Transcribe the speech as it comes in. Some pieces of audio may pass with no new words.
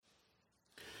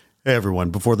Hey everyone,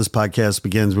 before this podcast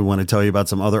begins, we want to tell you about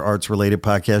some other arts-related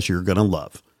podcasts you're going to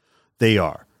love. They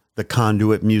are the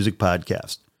Conduit Music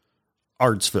Podcast,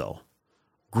 Artsville,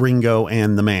 Gringo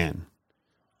and the Man,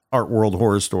 Art World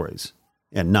Horror Stories,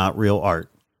 and Not Real Art.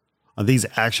 On these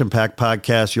action-packed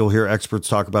podcasts, you'll hear experts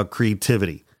talk about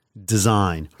creativity,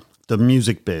 design, the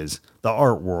music biz, the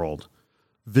art world,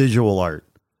 visual art,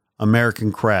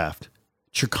 American craft,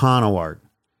 Chicano art,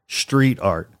 street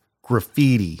art,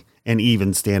 graffiti, and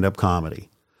even stand-up comedy.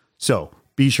 So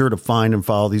be sure to find and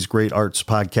follow these great arts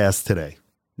podcasts today.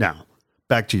 Now,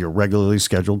 back to your regularly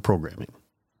scheduled programming.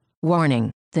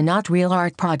 Warning: the Not Real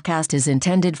Art podcast is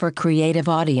intended for creative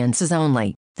audiences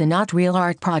only. The Not Real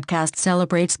Art podcast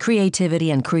celebrates creativity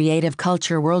and creative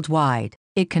culture worldwide.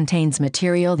 It contains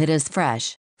material that is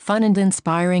fresh, fun, and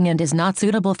inspiring and is not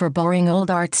suitable for boring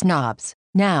old art snobs.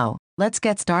 Now, let's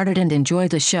get started and enjoy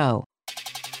the show.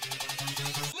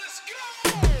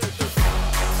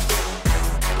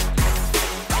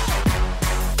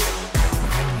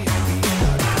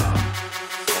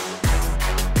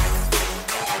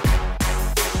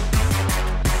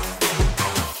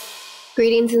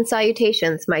 Greetings and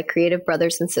salutations, my creative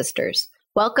brothers and sisters.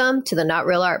 Welcome to the Not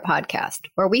Real Art podcast,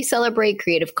 where we celebrate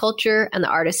creative culture and the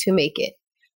artists who make it.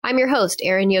 I'm your host,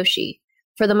 Erin Yoshi.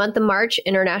 For the month of March,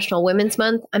 International Women's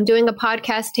Month, I'm doing a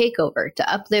podcast takeover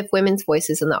to uplift women's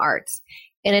voices in the arts.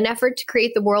 In an effort to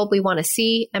create the world we want to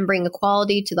see and bring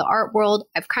equality to the art world,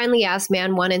 I've kindly asked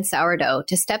Man One and Sourdough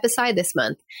to step aside this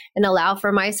month and allow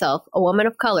for myself, a woman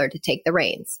of color, to take the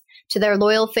reins. To their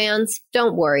loyal fans,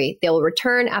 don't worry, they will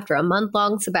return after a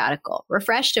month-long sabbatical,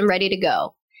 refreshed and ready to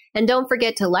go. And don't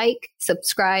forget to like,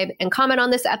 subscribe, and comment on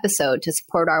this episode to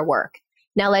support our work.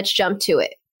 Now let's jump to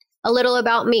it. A little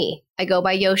about me. I go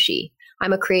by Yoshi.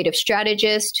 I'm a creative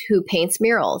strategist who paints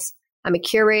murals. I'm a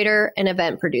curator and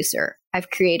event producer.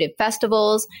 I've created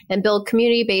festivals and built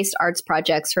community-based arts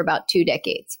projects for about 2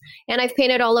 decades. And I've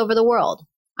painted all over the world.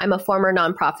 I'm a former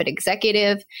nonprofit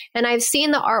executive, and I've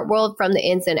seen the art world from the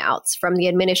ins and outs, from the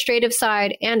administrative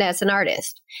side and as an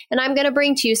artist. And I'm going to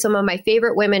bring to you some of my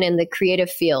favorite women in the creative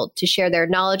field to share their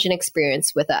knowledge and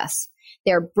experience with us.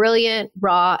 They're brilliant,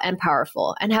 raw, and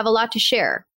powerful, and have a lot to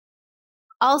share.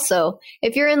 Also,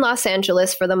 if you're in Los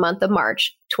Angeles for the month of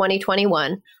March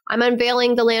 2021, I'm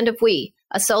unveiling The Land of We,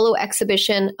 a solo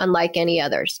exhibition unlike any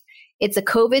others. It's a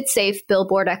COVID-safe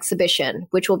billboard exhibition,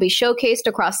 which will be showcased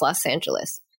across Los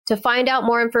Angeles. To find out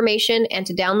more information and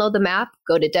to download the map,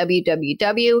 go to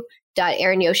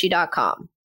www.erinyoshi.com.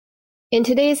 In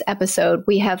today's episode,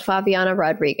 we have Favianna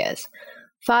Rodriguez.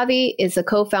 Favi is the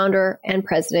co-founder and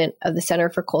president of the Center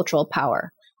for Cultural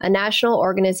Power, a national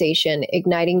organization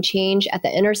igniting change at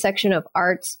the intersection of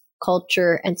arts,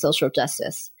 culture, and social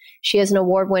justice. She is an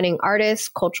award-winning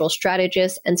artist, cultural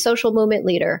strategist, and social movement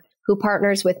leader who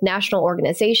partners with national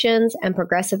organizations and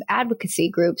progressive advocacy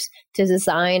groups to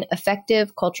design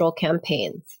effective cultural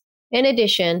campaigns. In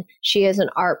addition, she is an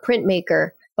art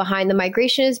printmaker behind the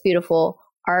Migration is Beautiful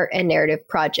art and narrative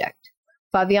project.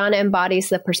 Favianna embodies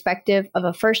the perspective of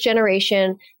a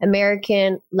first-generation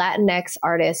American Latinx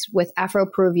artist with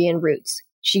Afro-Peruvian roots.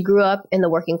 She grew up in the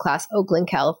working-class Oakland,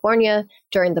 California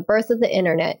during the birth of the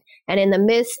internet and in the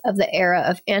midst of the era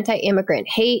of anti-immigrant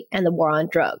hate and the war on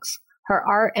drugs. Her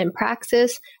art and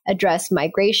praxis address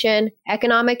migration,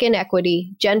 economic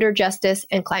inequity, gender justice,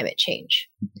 and climate change.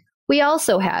 We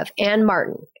also have Anne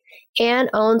Martin. Anne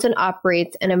owns and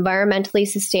operates an environmentally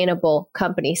sustainable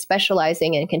company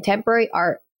specializing in contemporary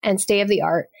art and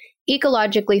state-of-the-art,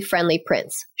 ecologically friendly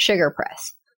prints, Sugar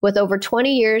Press. With over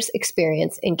 20 years'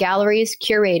 experience in galleries,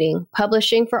 curating,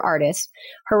 publishing for artists,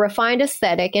 her refined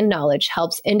aesthetic and knowledge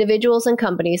helps individuals and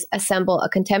companies assemble a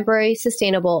contemporary,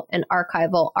 sustainable, and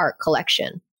archival art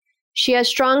collection. She has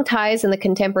strong ties in the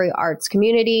contemporary arts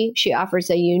community. She offers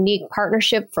a unique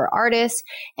partnership for artists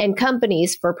and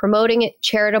companies for promoting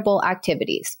charitable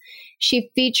activities. She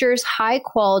features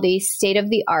high-quality,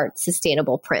 state-of-the-art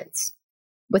sustainable prints.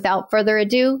 Without further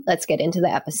ado, let's get into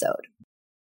the episode.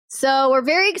 So we're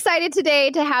very excited today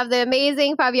to have the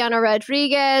amazing Favianna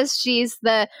Rodriguez. She's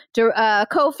the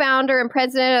co-founder and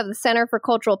president of the Center for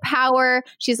Cultural Power.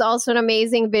 She's also an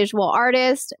amazing visual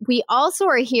artist. We also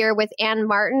are here with Anne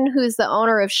Martin, who's the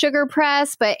owner of Sugar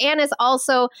Press, but Anne is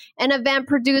also an event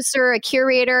producer, a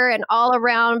curator, and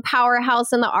all-around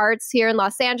powerhouse in the arts here in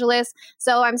Los Angeles.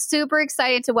 So I'm super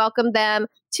excited to welcome them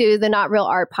to the Not Real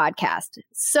Art podcast.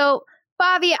 So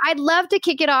Favi, I'd love to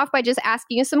kick it off by just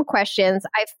asking you some questions.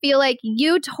 I feel like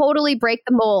you totally break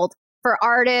the mold for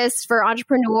artists, for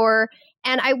entrepreneur,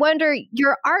 And I wonder,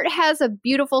 your art has a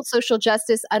beautiful social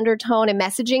justice undertone and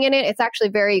messaging in it. It's actually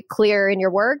very clear in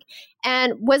your work.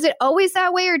 And was it always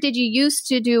that way, or did you used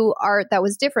to do art that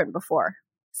was different before?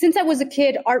 Since I was a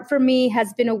kid, art for me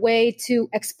has been a way to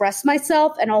express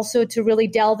myself and also to really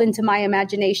delve into my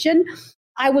imagination.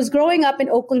 I was growing up in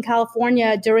Oakland,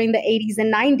 California during the 80s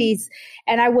and 90s,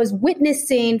 and I was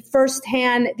witnessing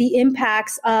firsthand the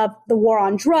impacts of the war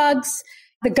on drugs.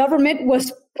 The government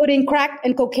was putting crack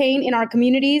and cocaine in our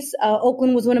communities.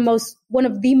 Oakland was one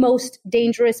of the most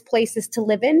dangerous places to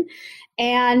live in.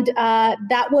 And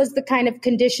that was the kind of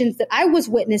conditions that I was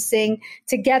witnessing,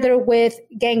 together with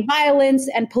gang violence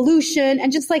and pollution,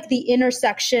 and just like the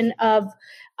intersection of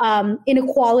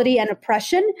inequality and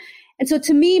oppression. And so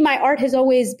to me, my art has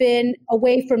always been a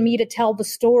way for me to tell the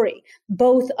story,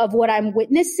 both of what I'm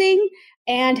witnessing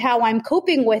and how I'm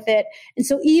coping with it. And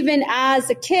so even as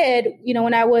a kid,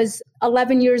 when I was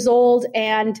 11 years old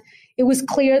and it was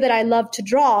clear that I loved to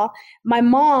draw, my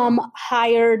mom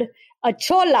hired a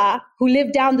chola who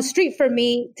lived down the street from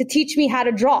me to teach me how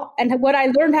to draw. And what I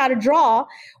learned how to draw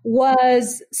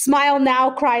was smile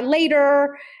now, cry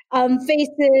later,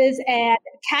 faces and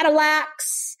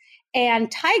Cadillacs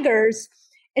and tigers.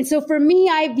 And so for me,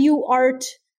 I view art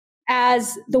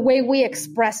as the way we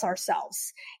express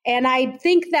ourselves. And I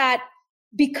think that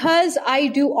because I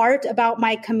do art about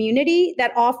my community,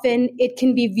 that often it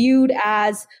can be viewed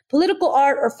as political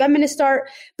art or feminist art.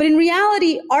 But in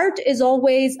reality, art is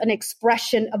always an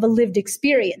expression of a lived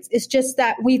experience. It's just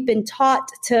that we've been taught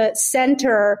to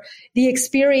center the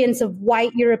experience of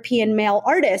white European male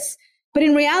artists. But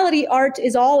in reality, art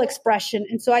is all expression.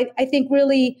 And so I think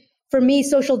really, for me,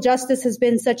 social justice has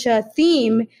been such a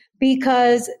theme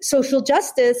because social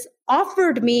justice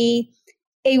offered me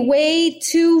a way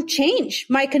to change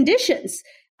my conditions.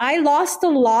 I lost a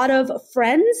lot of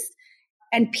friends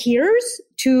and peers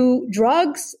to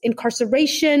drugs,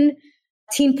 incarceration,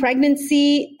 teen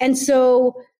pregnancy. And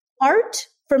so art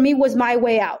for me was my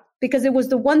way out, because it was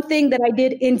the one thing that I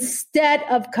did instead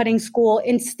of cutting school,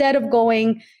 instead of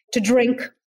going to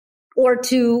drink or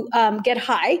to get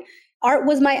high. Art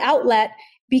was my outlet,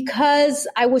 because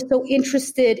I was so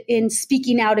interested in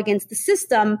speaking out against the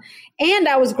system, and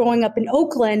I was growing up in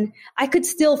Oakland. I could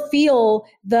still feel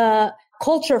the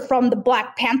culture from the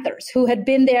Black Panthers who had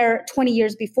been there 20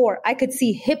 years before. I could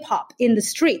see hip hop in the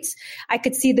streets. I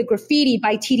could see the graffiti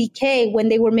by TDK when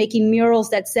they were making murals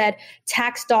that said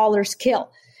tax dollars kill,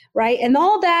 right? And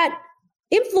all that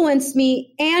influenced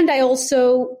me. And I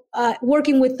also,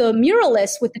 working with the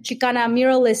muralists, with the Chicana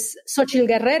muralist Xochitl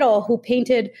Guerrero, who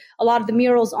painted a lot of the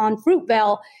murals on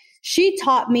Fruitvale, she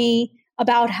taught me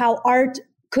about how art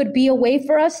could be a way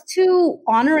for us to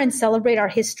honor and celebrate our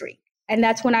history. And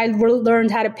that's when I learned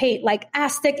how to paint like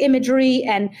Aztec imagery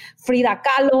and Frida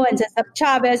Kahlo and Cesar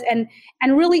Chavez,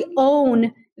 and really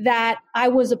own that I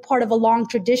was a part of a long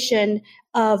tradition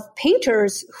of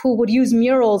painters who would use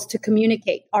murals to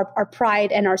communicate our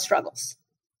pride and our struggles.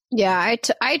 Yeah,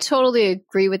 I totally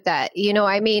agree with that.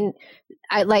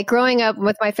 I like growing up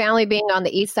with my family being on the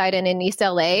East Side and in East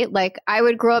LA, like I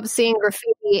would grow up seeing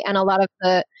graffiti and a lot of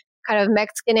the kind of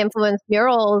Mexican influenced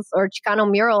murals or Chicano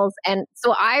murals. And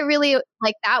so I really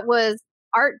like, that was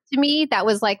art to me. That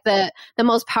was like the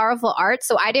most powerful art.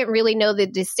 So I didn't really know the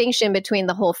distinction between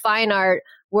the whole fine art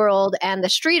world and the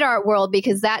street art world,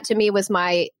 because that to me was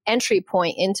my entry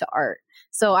point into art.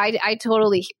 So I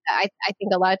totally, I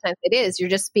think a lot of times it is, you're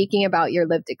just speaking about your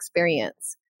lived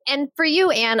experience. And for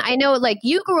you, Anne, I know like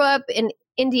you grew up in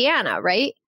Indiana,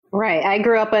 right? Right. I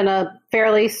grew up in a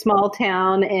fairly small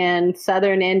town in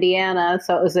southern Indiana,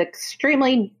 so it was an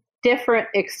extremely different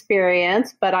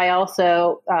experience, but I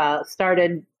also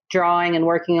started drawing and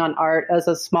working on art as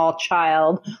a small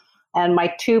child. And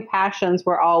my two passions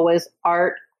were always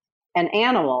art and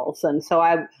animals. And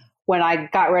so when I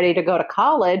got ready to go to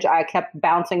college, I kept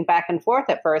bouncing back and forth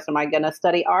at first. Am I going to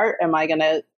study art? Am I going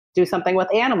to do something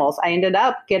with animals? I ended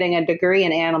up getting a degree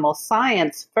in animal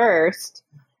science first,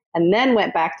 and then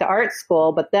went back to art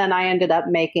school. But then I ended up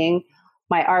making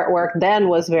my artwork then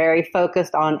was very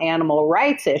focused on animal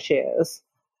rights issues.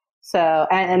 So,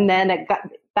 and then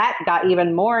that got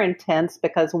even more intense,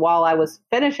 because while I was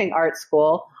finishing art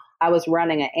school, I was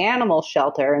running an animal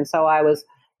shelter. And so I was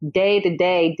day to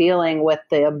day dealing with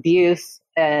the abuse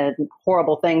and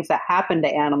horrible things that happen to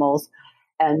animals.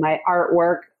 And my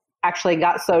artwork actually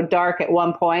got so dark at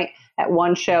one point. At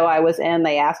one show I was in,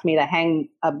 they asked me to hang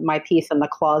my piece in the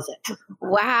closet.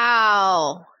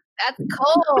 Wow, that's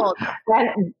cold.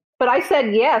 But I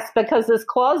said yes, because this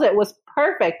closet was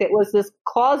perfect. It was this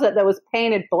closet that was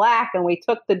painted black, and we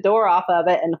took the door off of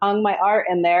it and hung my art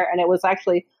in there. And it was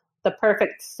actually the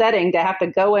perfect setting to have to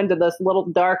go into this little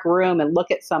dark room and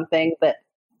look at something that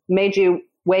made you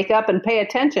wake up and pay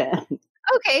attention.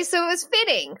 Okay, so it was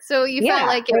fitting. So you Yeah, felt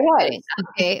like it it was was. fitting.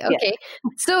 Okay, Yeah. okay.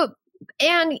 So,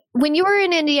 and when you were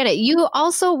in Indiana, you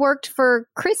also worked for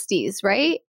Christie's,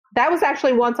 right? That was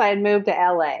actually once I had moved to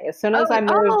LA. As soon as I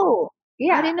moved,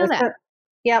 yeah, I didn't know that.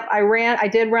 Yep, I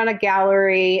did run a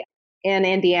gallery in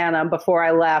Indiana before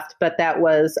I left, but that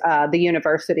was the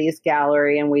university's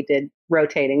gallery, and we did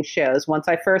rotating shows. Once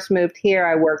I first moved here,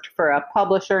 I worked for a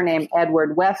publisher named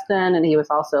Edward Weston, and he was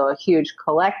also a huge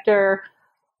collector.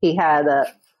 He had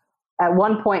at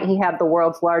one point, he had the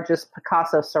world's largest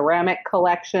Picasso ceramic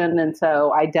collection, and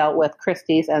so I dealt with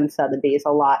Christie's and Sotheby's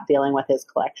a lot dealing with his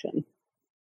collection.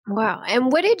 Wow.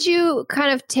 And what did you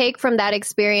kind of take from that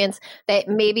experience that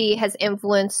maybe has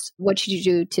influenced what you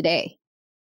do today?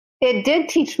 It did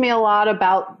teach me a lot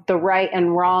about the right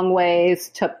and wrong ways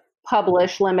to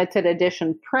publish limited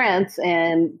edition prints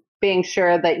and being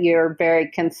sure that you're very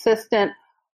consistent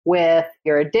with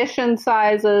your edition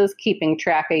sizes, keeping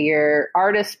track of your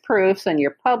artist proofs and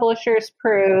your publisher's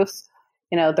proofs,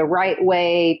 the right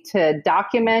way to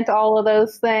document all of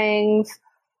those things.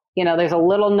 There's a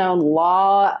little known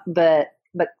law that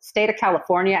the state of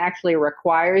California actually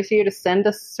requires you to send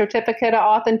a certificate of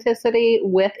authenticity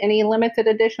with any limited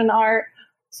edition art.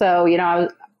 So,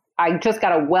 I just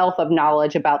got a wealth of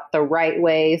knowledge about the right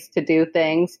ways to do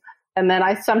things. And then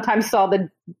I sometimes saw the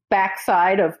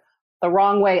backside of the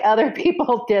wrong way other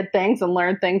people did things and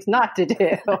learned things not to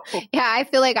do. Yeah, I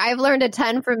feel like I've learned a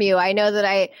ton from you. I know that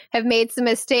I have made some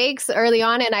mistakes early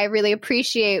on, and I really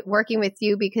appreciate working with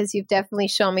you because you've definitely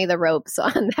shown me the ropes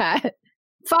on that.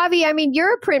 Favi, I mean,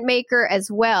 you're a printmaker as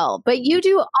well, but you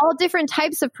do all different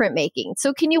types of printmaking.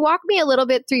 So can you walk me a little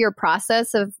bit through your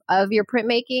process of your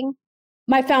printmaking?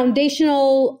 My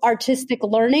foundational artistic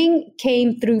learning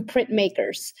came through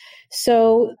printmakers.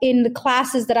 So in the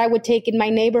classes that I would take in my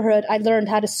neighborhood, I learned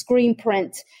how to screen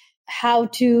print, how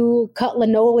to cut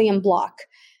linoleum block.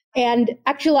 And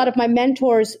actually, a lot of my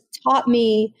mentors taught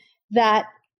me that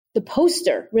the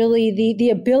poster, really the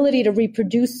ability to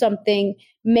reproduce something,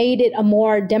 made it a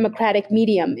more democratic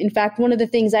medium. In fact, one of the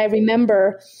things I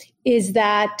remember is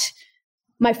that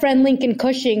my friend Lincoln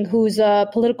Cushing, who's a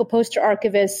political poster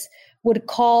archivist, would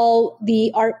call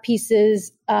the art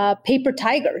pieces paper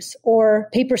tigers or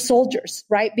paper soldiers,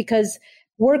 right? Because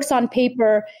works on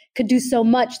paper could do so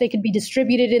much. They could be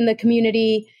distributed in the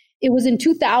community. It was in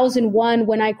 2001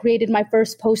 when I created my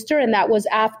first poster, and that was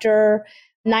after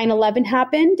 9/11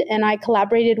 happened. And I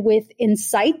collaborated with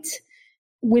Incite,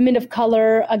 Women of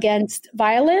Color Against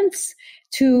Violence,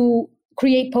 to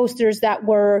create posters that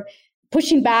were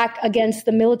pushing back against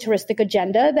the militaristic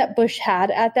agenda that Bush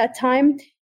had at that time.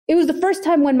 It was the first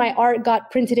time when my art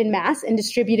got printed in mass and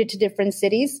distributed to different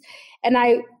cities. And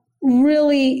I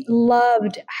really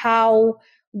loved how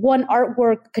one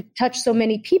artwork could touch so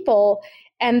many people,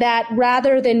 and that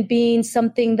rather than being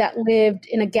something that lived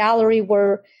in a gallery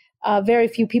where very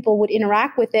few people would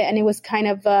interact with it, and it was kind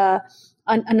of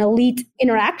an elite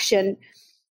interaction,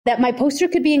 that my poster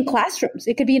could be in classrooms.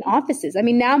 It could be in offices. I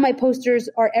mean, now my posters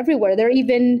are everywhere.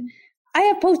 I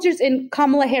have posters in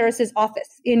Kamala Harris's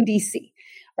office in DC.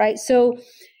 Right. So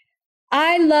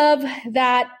I love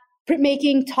that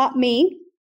printmaking taught me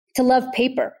to love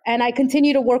paper, and I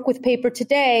continue to work with paper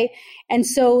today. And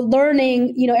so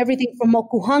learning, everything from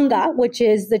mokuhanga, which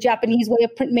is the Japanese way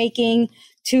of printmaking,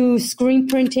 to screen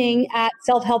printing at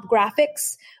Self-Help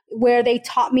Graphics, where they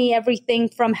taught me everything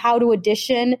from how to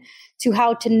edition to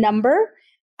how to number.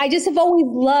 I just have always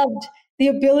loved the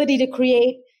ability to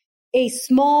create a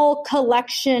small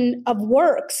collection of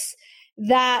works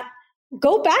that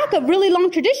go back a really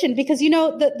long tradition, because,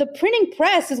 the printing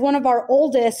press is one of our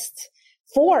oldest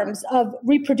forms of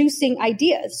reproducing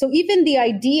ideas. So even the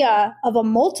idea of a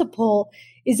multiple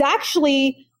is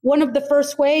actually one of the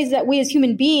first ways that we as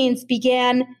human beings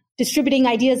began distributing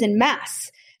ideas in mass.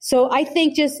 So I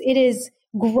think just it is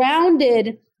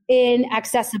grounded in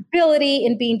accessibility,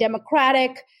 in being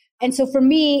democratic. And so for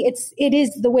me, it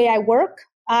is the way I work.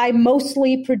 I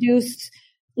mostly produce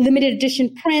limited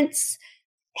edition prints,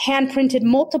 hand-printed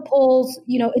multiples,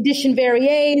 edition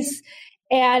variés.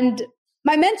 And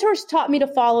my mentors taught me to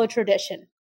follow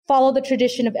the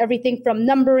tradition of everything from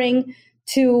numbering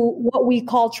to what we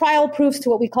call trial proofs to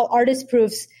what we call artist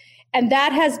proofs. And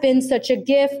that has been such a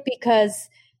gift because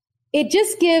it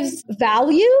just gives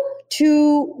value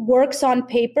to works on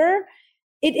paper.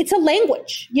 It's a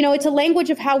language, it's a language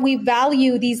of how we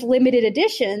value these limited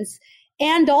editions.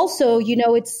 And also,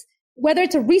 it's whether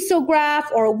it's a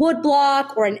risograph or a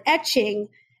woodblock or an etching,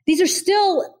 these are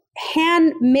still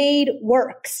handmade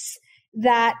works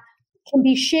that can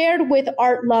be shared with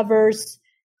art lovers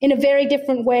in a very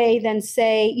different way than,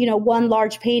 say, one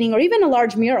large painting or even a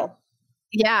large mural.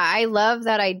 Yeah, I love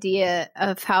that idea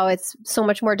of how it's so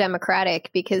much more democratic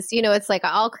because, it's like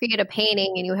I'll create a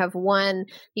painting and you have one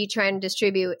you try and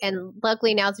distribute. And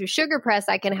luckily now through Sugar Press,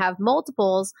 I can have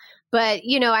multiples. But,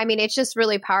 it's just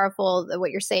really powerful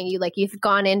what you're saying. You've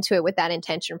gone into it with that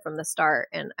intention from the start.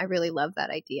 And I really love that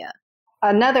idea.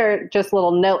 Another just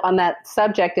little note on that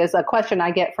subject is a question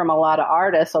I get from a lot of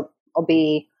artists will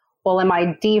be, well, am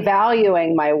I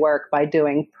devaluing my work by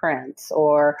doing prints?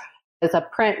 Or is a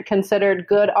print considered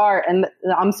good art? And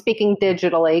I'm speaking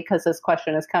digitally because this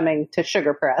question is coming to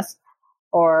Sugar Press.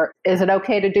 Or is it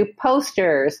okay to do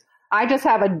posters? I just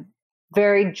have a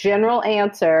very general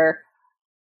answer.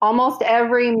 Almost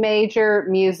every major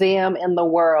museum in the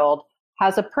world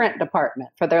has a print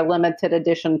department for their limited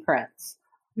edition prints.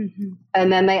 Mm-hmm.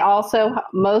 And then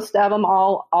most of them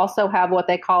also have what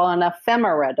they call an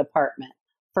ephemera department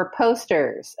for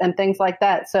posters and things like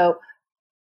that. So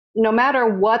no matter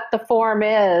what the form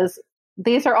is,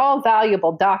 these are all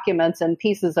valuable documents and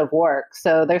pieces of work.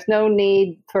 So there's no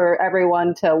need for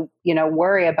everyone to,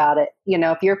 worry about it.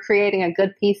 If you're creating a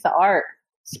good piece of art,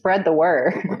 spread the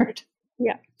word.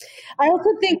 Yeah. I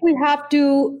also think we have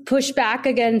to push back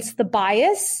against the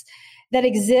bias that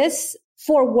exists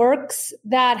for works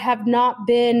that have not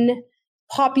been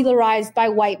popularized by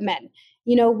white men.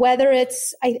 Whether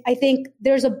it's, I think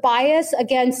there's a bias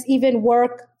against even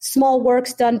small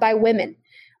works done by women,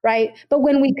 right? But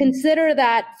when we consider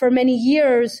that for many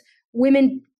years,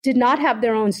 women did not have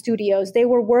their own studios, they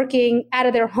were working out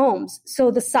of their homes.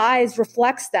 So the size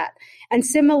reflects that. And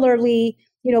similarly,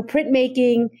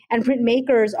 printmaking and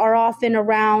printmakers are often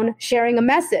around sharing a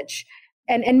message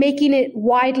and making it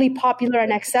widely popular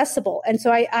and accessible. And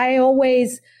so I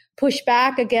always push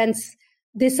back against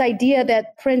this idea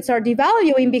that prints are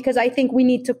devaluing because I think we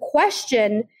need to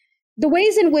question the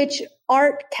ways in which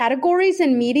art categories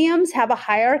and mediums have a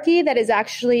hierarchy that is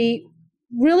actually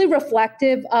really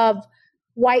reflective of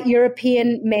white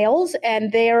European males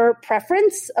and their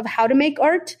preference of how to make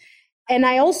art. And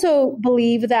I also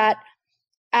believe that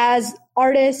as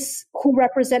artists who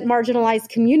represent marginalized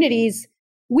communities,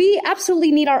 we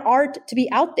absolutely need our art to be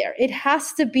out there. It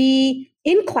has to be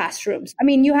in classrooms.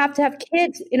 You have to have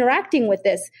kids interacting with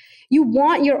this. You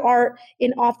want your art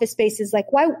in office spaces. Like,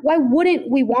 why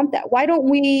wouldn't we want that? Why don't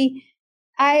we?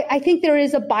 I think there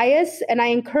is a bias, and I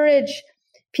encourage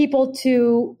people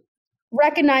to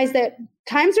recognize that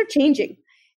times are changing.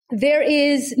 There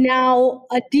is now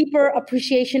a deeper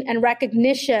appreciation and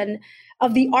recognition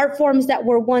of the art forms that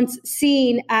were once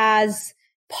seen as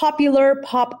popular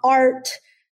pop art,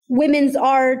 women's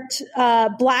art,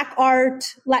 Black art,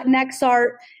 Latinx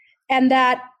art, and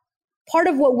that part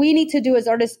of what we need to do as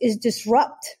artists is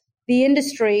disrupt the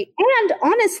industry and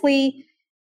honestly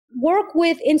work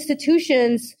with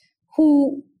institutions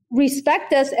who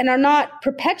respect us and are not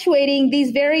perpetuating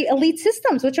these very elite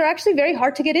systems, which are actually very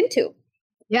hard to get into.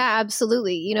 Yeah,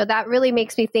 absolutely. That really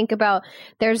makes me think about,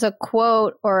 there's a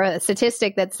quote or a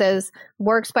statistic that says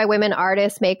works by women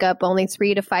artists make up only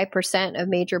 3 to 5% of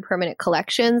major permanent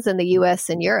collections in the US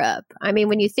and Europe.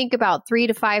 When you think about 3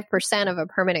 to 5% of a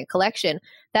permanent collection,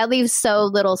 that leaves so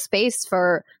little space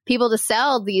for people to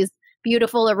sell these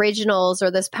beautiful originals or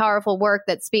this powerful work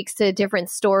that speaks to different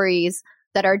stories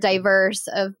that are diverse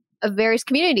of various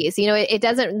communities. It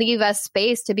doesn't leave us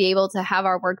space to be able to have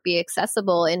our work be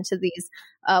accessible into these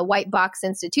white box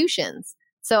institutions.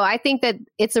 So I think that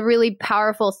it's a really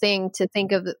powerful thing to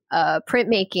think of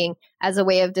printmaking as a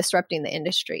way of disrupting the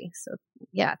industry. So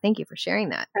yeah, thank you for sharing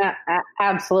that.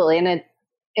 Absolutely. And it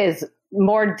is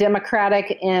more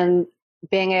democratic in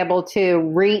being able to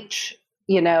reach,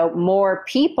 more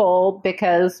people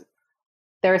because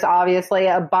there's obviously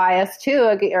a bias too,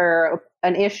 or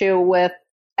an issue with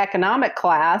economic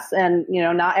class, and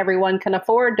not everyone can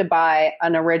afford to buy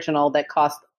an original that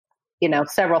costs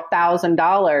several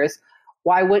 $1,000s.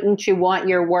 Why wouldn't you want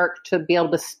your work to be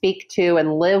able to speak to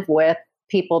and live with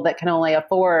people that can only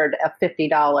afford a $50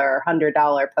 or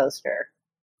 $100 poster?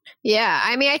 Yeah,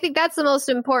 I think that's the most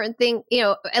important thing.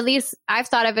 At least I've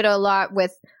thought of it a lot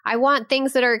with, I want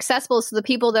things that are accessible so the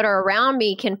people that are around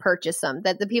me can purchase them,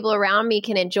 that the people around me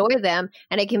can enjoy them,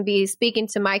 and it can be speaking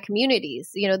to my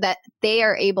communities, that they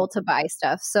are able to buy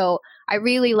stuff. So I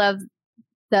really love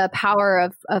the power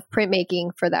of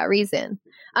printmaking for that reason.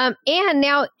 And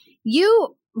now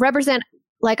you represent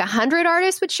like 100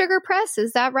 artists with Sugar Press,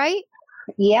 is that right?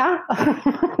 Yeah,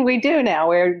 we do now.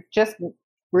 We're just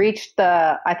reached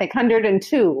the, I think,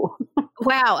 102.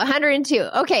 Wow, 102.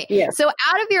 Okay. Yeah. So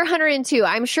out of your 102,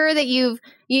 I'm sure that you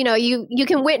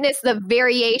can witness the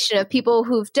variation of people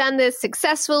who've done this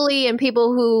successfully and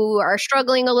people who are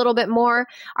struggling a little bit more.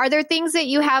 Are there things that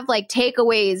you have like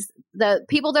takeaways, the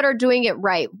people that are doing it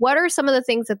right? What are some of the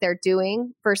things that they're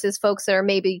doing versus folks that are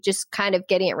maybe just kind of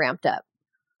getting it ramped up?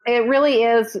 It really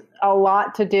is a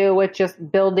lot to do with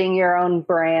just building your own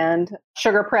brand.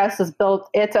 Sugar Press has built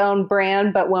its own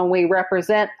brand, but when we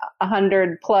represent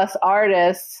 100 plus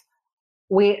artists,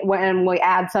 when we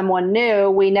add someone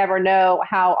new, we never know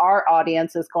how our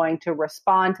audience is going to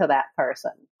respond to that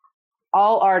person.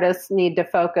 All artists need to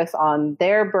focus on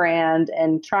their brand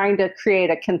and trying to create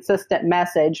a consistent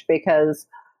message, because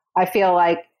I feel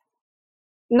like,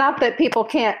 not that people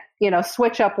can't,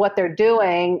 switch up what they're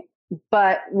doing,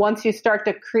 but once you start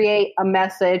to create a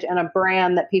message and a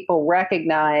brand that people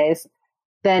recognize,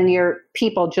 then your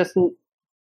people just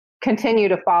continue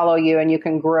to follow you and you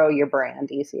can grow your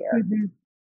brand easier. Mm-hmm.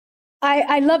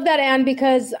 I love that, Anne,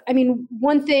 because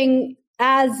one thing,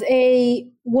 as a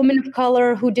woman of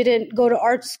color who didn't go to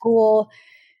art school,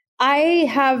 I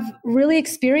have really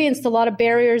experienced a lot of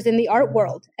barriers in the art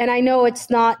world. And I know it's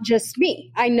not just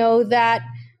me. I know that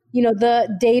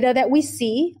the data that we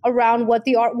see around what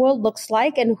the art world looks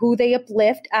like and who they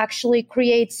uplift actually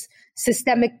creates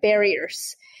systemic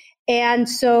barriers. And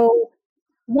so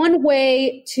one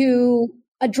way to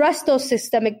address those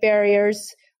systemic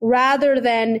barriers, rather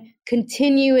than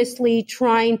continuously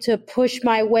trying to push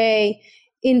my way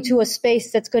into a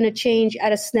space that's going to change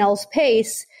at a snail's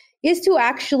pace, is to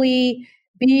actually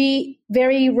be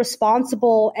very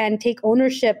responsible and take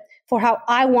ownership for how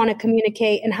I want to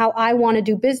communicate and how I want to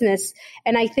do business.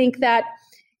 And I think that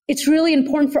it's really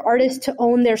important for artists to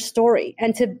own their story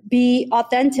and to be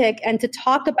authentic and to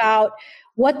talk about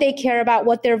what they care about,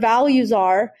 what their values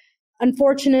are.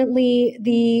 Unfortunately,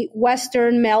 the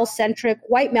Western male-centric,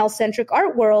 white male-centric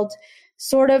art world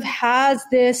sort of has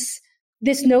this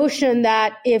notion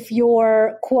that if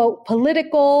you're, quote,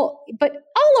 political, but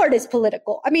all art is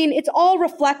political. It's all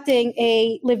reflecting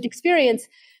a lived experience.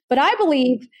 But I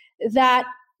believe that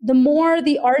the more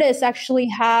the artist actually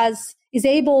is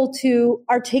able to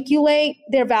articulate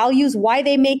their values, why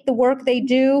they make the work they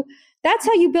do, that's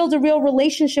how you build a real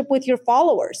relationship with your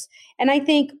followers. And I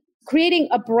think creating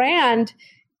a brand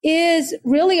is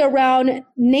really around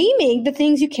naming the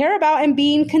things you care about and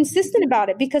being consistent about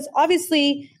it. Because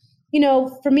obviously,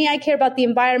 for me, I care about the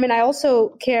environment. I also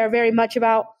care very much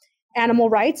about animal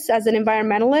rights as an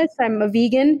environmentalist. I'm a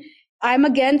vegan. I'm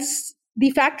against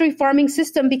the factory farming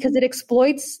system because it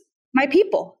exploits my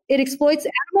people. It exploits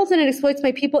animals and it exploits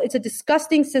my people. It's a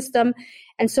disgusting system.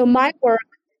 And so my work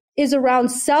is around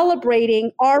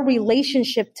celebrating our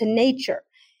relationship to nature.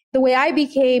 The way I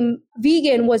became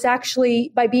vegan was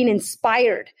actually by being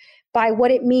inspired by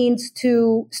what it means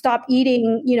to stop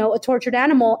eating, a tortured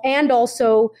animal, and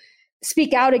also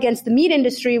speak out against the meat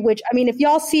industry, which, if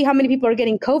y'all see how many people are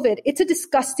getting COVID, it's a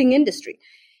disgusting industry.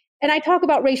 And I talk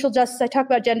about racial justice. I talk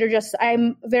about gender justice.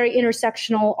 I'm a very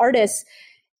intersectional artist.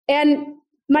 And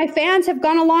my fans have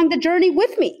gone along the journey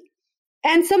with me.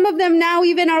 And some of them now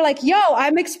even are like, yo,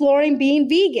 I'm exploring being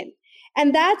vegan.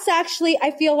 And that's actually,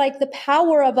 I feel like, the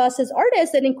power of us as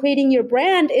artists and in creating your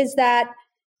brand is that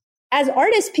as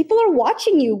artists, people are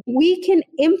watching you. We can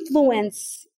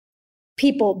influence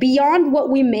people beyond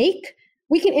what we make.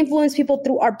 We can influence people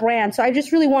through our brand. So I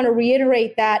just really want to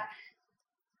reiterate that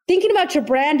thinking about your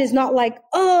brand is not like,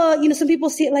 some people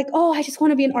see it like, I just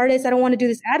want to be an artist. I don't want to do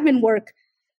this admin work.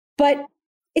 But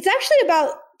it's actually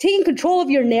about taking control of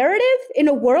your narrative in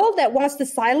a world that wants to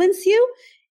silence you.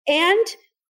 And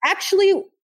actually,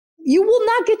 you will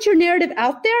not get your narrative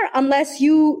out there unless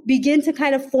you begin to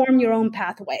kind of form your own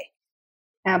pathway.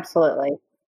 Absolutely.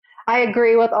 I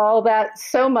agree with all that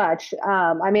so much.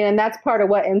 And that's part of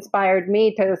what inspired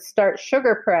me to start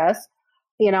Sugar Press.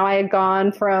 I had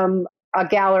gone from a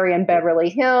gallery in Beverly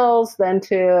Hills, then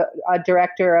to a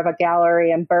director of a gallery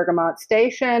in Bergamot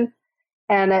Station.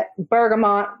 And at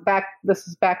Bergamot, this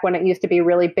is back when it used to be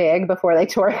really big before they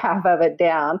tore half of it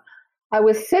down. I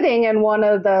was sitting in one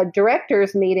of the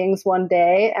directors' meetings one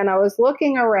day, and I was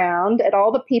looking around at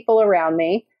all the people around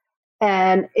me,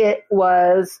 and it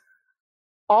was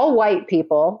all white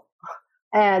people.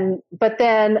 But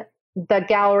then the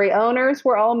gallery owners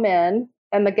were all men,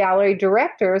 and the gallery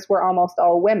directors were almost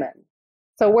all women.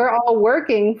 So we're all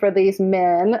working for these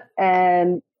men,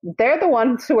 and they're the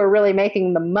ones who are really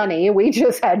making the money. We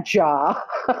just had jobs.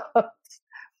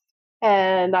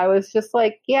 And I was just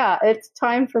like, yeah, it's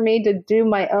time for me to do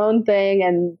my own thing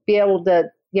and be able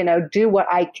to, do what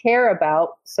I care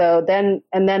about. So then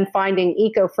finding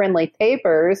eco-friendly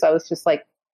papers, I was just like,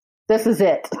 this is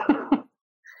it.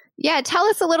 Yeah, tell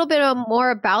us a little bit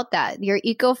more about that, your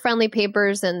eco-friendly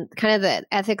papers and kind of the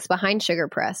ethics behind Sugar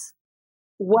Press.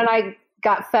 When I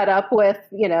got fed up with,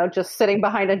 just sitting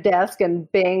behind a desk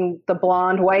and being the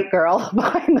blonde white girl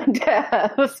behind the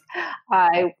desk,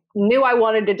 I knew I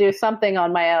wanted to do something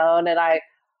on my own. And I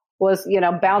was,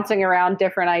 bouncing around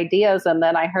different ideas. And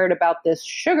then I heard about this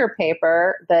sugar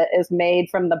paper that is made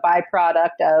from the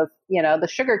byproduct of, the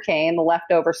sugar cane, the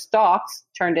leftover stalks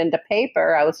turned into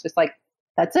paper. I was just like,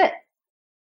 that's it.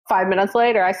 5 minutes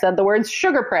later, I said the words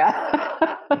Sugar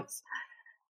Press.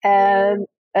 and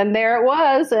there it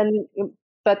was.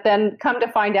 But then come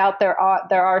to find out there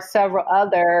are several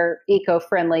other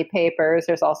eco-friendly papers.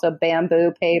 There's also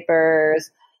bamboo papers,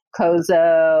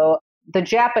 kozo. The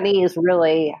Japanese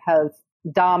really have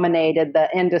dominated the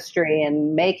industry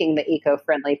in making the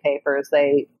eco-friendly papers.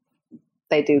 They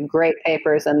do great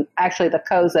papers. And actually the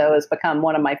kozo has become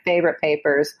one of my favorite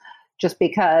papers just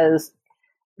because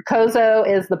kozo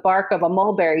is the bark of a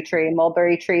mulberry tree.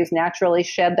 Mulberry trees naturally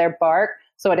shed their bark.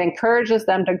 So it encourages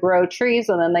them to grow trees,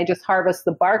 and then they just harvest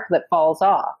the bark that falls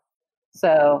off.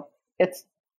 So it's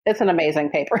an amazing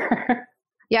paper.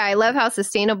 Yeah, I love how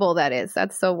sustainable that is.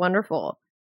 That's so wonderful.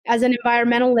 As an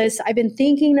environmentalist, I've been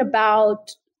thinking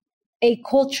about a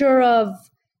culture of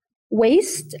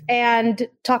waste and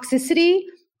toxicity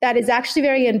that is actually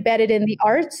very embedded in the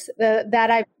arts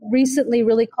that I've recently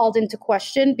really called into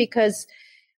question because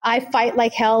I fight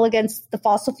like hell against the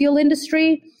fossil fuel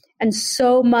industry. And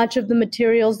so much of the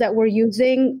materials that we're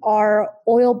using are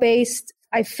oil-based.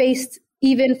 I faced,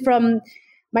 even from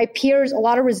my peers, a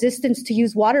lot of resistance to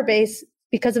use water-based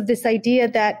because of this idea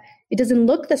that it doesn't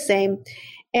look the same.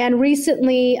 And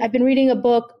recently, I've been reading a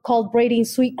book called Braiding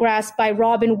Sweetgrass by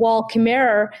Robin Wall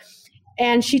Kimmerer.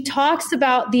 And she talks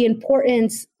about the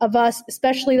importance of us,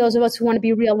 especially those of us who want to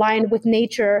be realigned with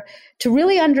nature, to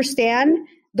really understand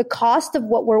the cost of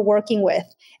what we're working with.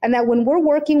 And that when we're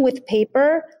working with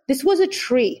paper, this was a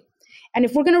tree. And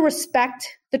if we're going to respect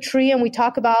the tree, and we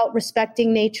talk about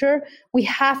respecting nature, we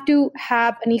have to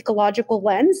have an ecological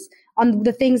lens on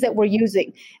the things that we're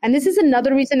using. And this is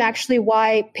another reason actually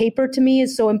why paper to me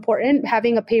is so important,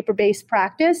 having a paper-based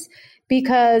practice,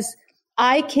 because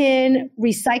I can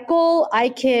recycle, I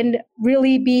can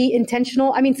really be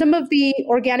intentional. I mean, some of the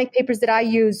organic papers that I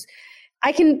use,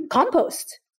 I can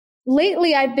compost.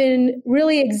 Lately, I've been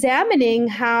really examining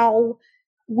how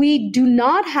we do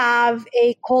not have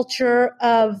a culture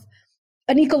of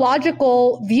an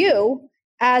ecological view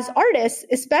as artists,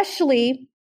 especially,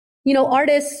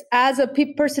 artists as a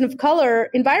person of color.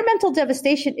 Environmental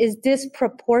devastation is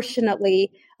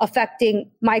disproportionately affecting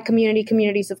my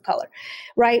communities of color,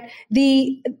 right?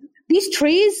 These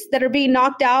trees that are being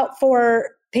knocked out for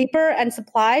paper and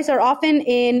supplies are often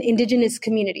in indigenous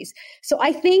communities. So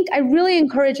I really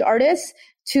encourage artists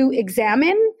to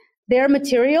examine their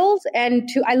materials and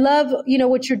I love,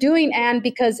 what you're doing, Anne,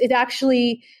 because it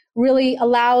actually really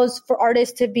allows for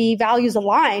artists to be values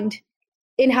aligned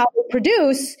in how they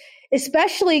produce,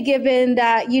 especially given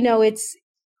that,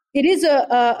 it is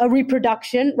a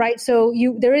reproduction, right? So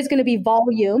there is going to be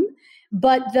volume,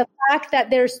 but the fact that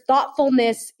there's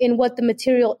thoughtfulness in what the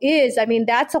material is, I mean,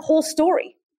 that's a whole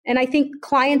story. And I think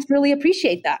clients really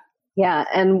appreciate that. Yeah.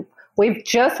 And we've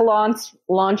just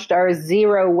launched our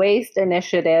zero waste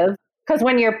initiative, because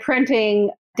when you're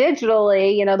printing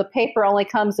digitally, the paper only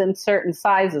comes in certain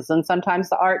sizes, and sometimes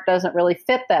the art doesn't really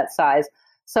fit that size.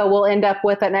 So we'll end up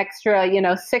with an extra,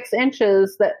 6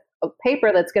 inches of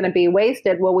paper that's going to be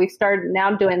wasted. Well, we started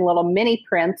now doing little mini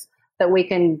prints that we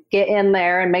can get in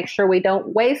there and make sure we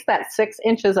don't waste that 6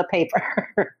 inches of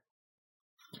paper.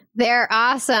 They're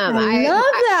awesome. I love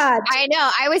that. I know.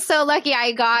 I was so lucky.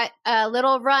 I got a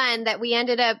little run that we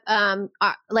ended up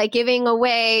giving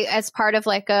away as part of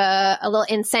like a little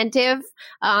incentive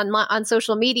on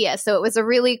social media. So it was a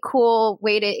really cool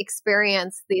way to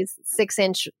experience these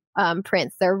 6-inch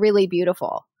prints. They're really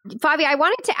beautiful. Favi, I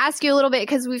wanted to ask you a little bit,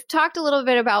 because we've talked a little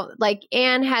bit about, like,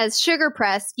 Anne has Sugar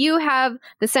Press. You have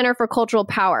the Center for Cultural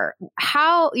Power.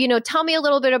 How, tell me a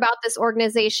little bit about this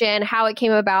organization, how it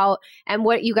came about, and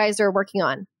what you guys are working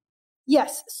on.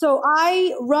 Yes. So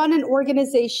I run an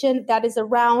organization that is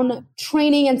around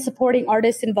training and supporting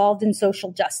artists involved in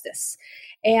social justice.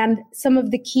 And some of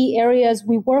the key areas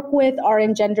we work with are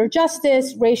in gender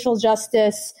justice, racial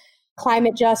justice,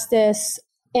 climate justice,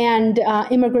 and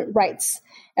immigrant rights.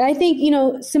 And I think,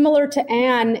 similar to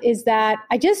Anne, is that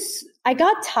I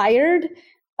got tired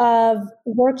of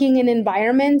working in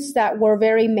environments that were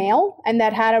very male and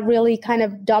that had a really kind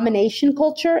of domination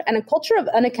culture and a culture of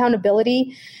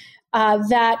unaccountability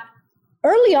that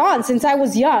early on, since I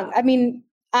was young, I mean,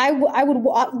 I would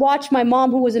watch my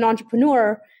mom, who was an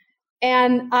entrepreneur,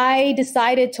 And I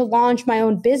decided to launch my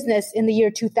own business in the year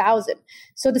 2000.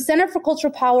 So the Center for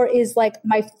Cultural Power is like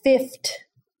my fifth,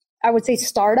 I would say,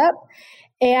 startup.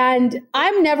 And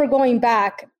I'm never going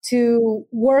back to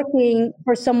working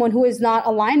for someone who is not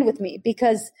aligned with me,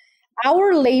 because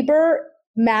our labor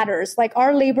matters. Like,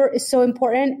 our labor is so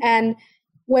important. And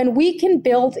when we can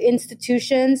build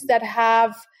institutions that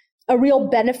have a real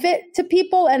benefit to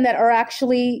people and that are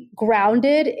actually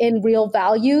grounded in real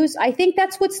values, I think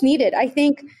that's what's needed. I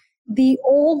think the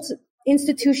old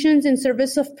institutions in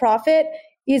service of profit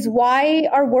is why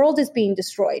our world is being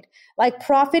destroyed. Like,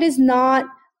 profit is not,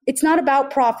 it's not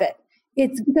about profit.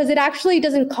 It's because it actually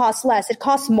doesn't cost less. It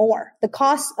costs more. The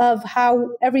cost of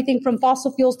how everything from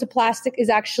fossil fuels to plastic is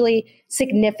actually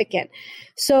significant.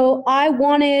 So I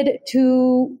wanted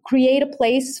to create a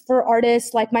place for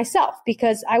artists like myself,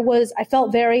 because I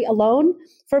felt very alone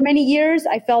for many years.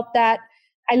 I felt that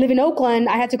I live in Oakland.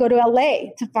 I had to go to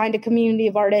LA to find a community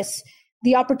of artists.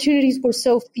 The opportunities were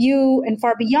so few and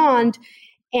far beyond.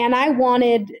 And I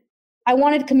wanted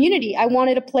community. I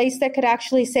wanted a place that could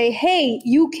actually say, hey,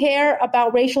 you care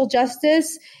about racial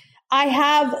justice. I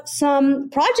have some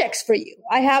projects for you.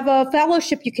 I have a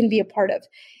fellowship you can be a part of.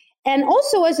 And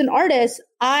also, as an artist,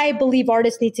 I believe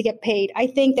artists need to get paid. I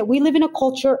think that we live in a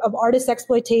culture of artist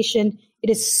exploitation. It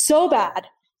is so bad,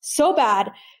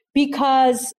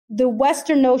 because the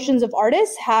Western notions of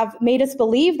artists have made us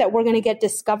believe that we're going to get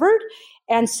discovered.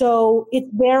 And so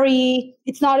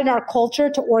it's not in our culture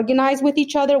to organize with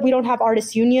each other. We don't have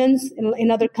artist unions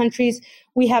in other countries.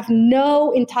 We have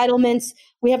no entitlements.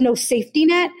 We have no safety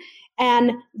net.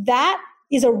 And that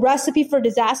is a recipe for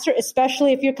disaster,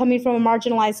 especially if you're coming from a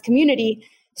marginalized community.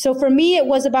 So for me, it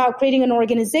was about creating an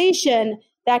organization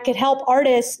that could help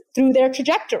artists through their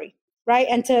trajectory, right?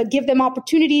 And to give them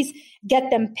opportunities,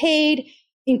 get them paid,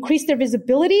 increase their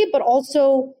visibility, but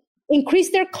also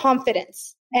increase their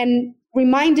confidence, and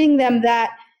reminding them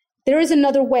that there is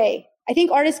another way. I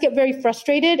think artists get very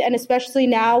frustrated, and especially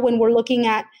now when we're looking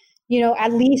at,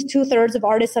 at least 2/3 of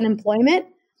artists' unemployment.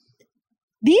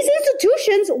 These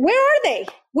institutions, where are they?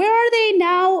 Where are they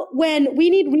now when we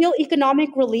need real economic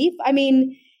relief? I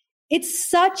mean, it's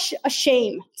such a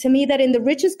shame to me that in the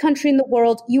richest country in the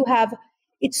world,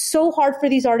 it's so hard for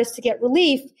these artists to get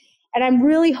relief. And I'm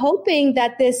really hoping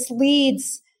that this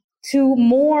leads to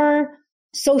more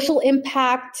social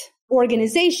impact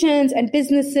organizations and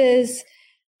businesses.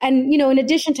 And, in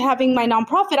addition to having my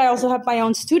nonprofit, I also have my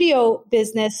own studio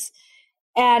business.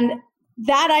 And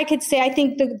that, I could say, I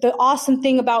think the awesome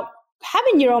thing about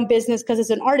having your own business, because as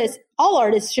an artist, all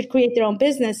artists should create their own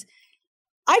business.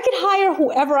 I could hire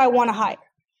whoever I want to hire,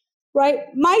 right?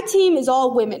 My team is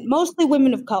all women, mostly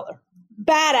women of color,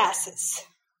 badasses,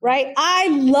 right? I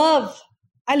love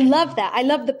that. I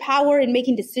love the power in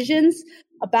making decisions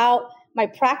about my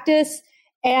practice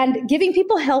and giving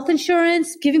people health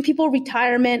insurance, giving people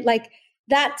retirement. Like,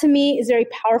 that to me is very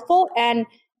powerful. And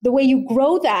the way you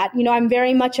grow that, I'm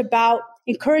very much about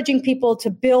encouraging people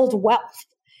to build wealth,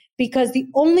 because the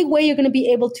only way you're going to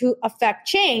be able to affect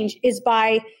change is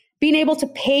by being able to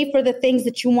pay for the things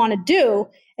that you want to do.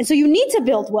 And so you need to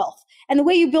build wealth. And the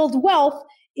way you build wealth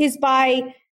is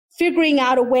by figuring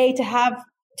out a way to have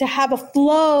a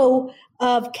flow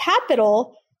of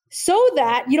capital, so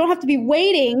that you don't have to be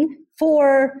waiting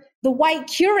for the white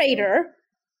curator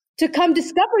to come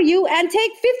discover you and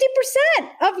take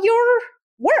 50% of your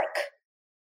work.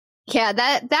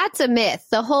 Yeah, that's a myth.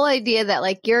 The whole idea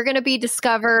that you're going to be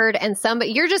discovered and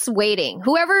you're just waiting.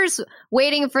 Whoever's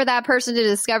waiting for that person to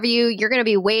discover you, you're going to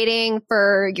be waiting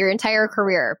for your entire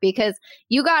career, because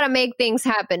you got to make things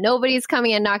happen. Nobody's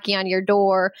coming and knocking on your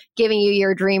door, giving you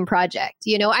your dream project.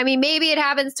 I mean, maybe it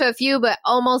happens to a few, but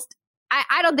almost,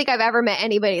 I don't think I've ever met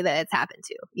anybody that it's happened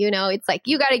to. It's like,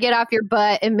 you got to get off your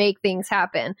butt and make things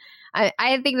happen.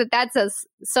 I think that says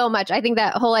so much. I think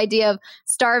that whole idea of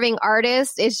starving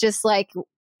artists is just like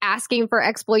asking for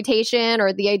exploitation,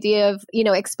 or the idea of,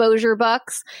 exposure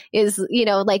bucks is,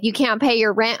 you can't pay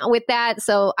your rent with that.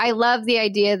 So I love the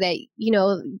idea that,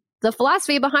 the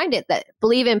philosophy behind it, that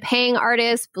believe in paying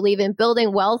artists, believe in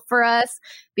building wealth for us,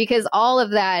 because all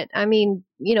of that,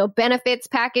 benefits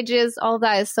packages, all of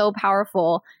that is so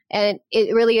powerful, and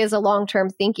it really is a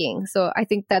long-term thinking. So I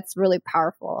think that's really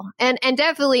powerful. And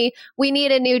definitely we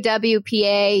need a new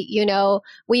WPA,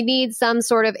 we need some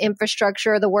sort of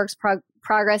infrastructure, the Works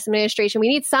Progress Administration. We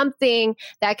need something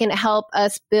that can help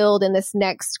us build in this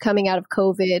next coming out of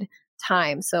COVID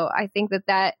time. So I think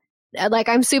that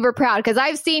I'm super proud, because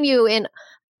I've seen you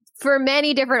for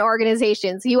many different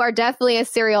organizations. You are definitely a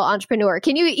serial entrepreneur.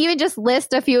 Can you even just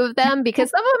list a few of them? Because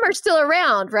some of them are still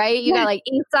around, right? You got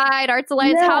Eastside Arts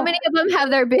Alliance. Yeah. How many of them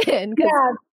have there been?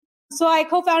 Yeah. So I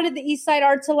co-founded the Eastside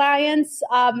Arts Alliance,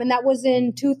 and that was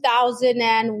in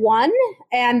 2001.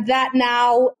 And that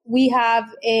now we have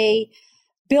a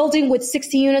building with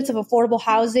 60 units of affordable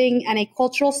housing and a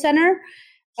cultural center.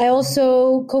 I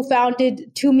also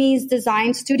co-founded Tumi's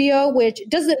Design Studio, which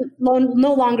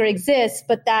no longer exists,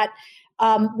 but that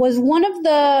was one of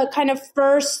the kind of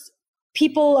first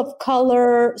people of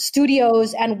color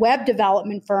studios and web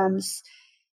development firms.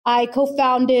 I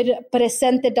co-founded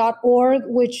Presente.org,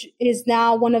 which is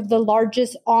now one of the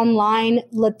largest online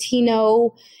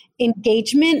Latino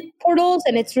engagement portals.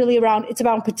 And it's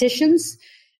about petitions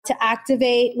to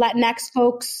activate Latinx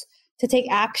folks to take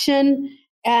action.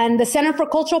 And the Center for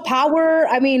Cultural Power,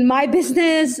 I mean, my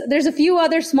business, there's a few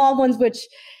other small ones, which,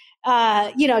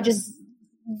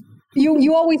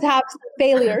 you always have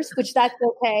failures, which that's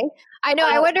okay. I know.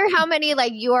 I wonder how many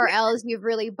URLs you've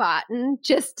really bought and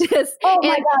just oh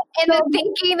my God. And then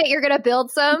thinking that you're going to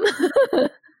build some.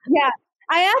 Yeah.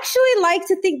 I actually like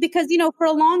to think because, for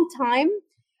a long time,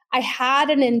 I had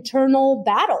an internal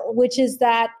battle, which is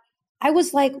that I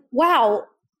was like, wow,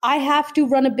 I have to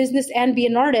run a business and be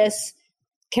an artist.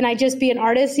 Can I just be an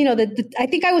artist? I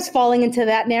think I was falling into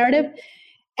that narrative.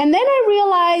 And then I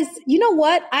realized, you know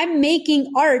what? I'm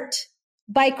making art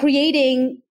by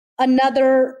creating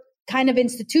another kind of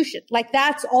institution.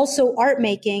 That's also art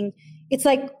making. It's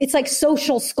like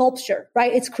social sculpture,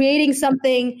 right? It's creating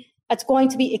something that's going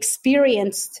to be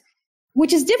experienced,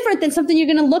 which is different than something you're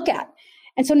going to look at.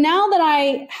 And so now that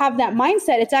I have that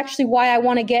mindset, it's actually why I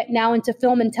want to get now into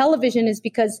film and television, is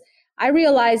because I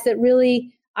realize that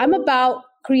really I'm about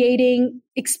creating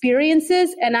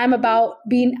experiences and I'm about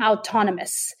being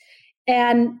autonomous.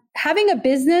 And having a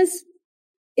business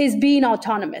is being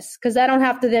autonomous because I don't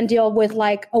have to then deal with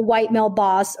a white male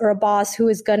boss or a boss who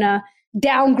is going to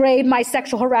downgrade my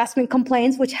sexual harassment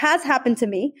complaints, which has happened to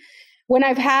me when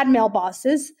I've had male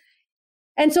bosses.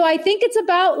 And so I think it's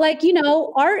about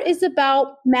art is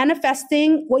about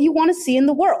manifesting what you want to see in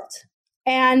the world.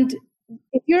 And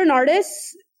if you're an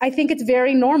artist, I think it's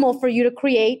very normal for you to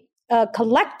create a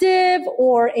collective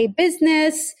or a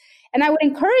business. And I would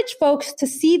encourage folks to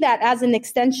see that as an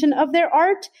extension of their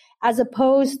art, as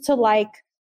opposed to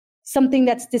something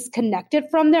that's disconnected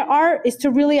from their art, is to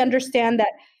really understand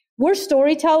that we're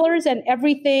storytellers and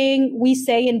everything we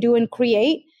say and do and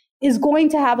create is going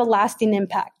to have a lasting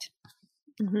impact.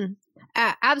 Mm-hmm.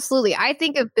 Absolutely. I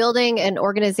think of building an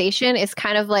organization is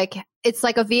kind of it's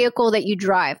like a vehicle that you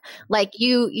drive.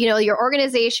 Your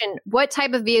organization, what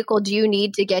type of vehicle do you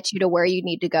need to get you to where you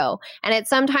need to go? And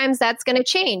sometimes that's going to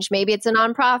change. Maybe it's a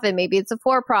nonprofit, maybe it's a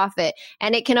for-profit,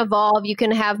 and it can evolve. You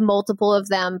can have multiple of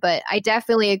them, but I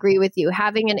definitely agree with you.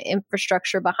 Having an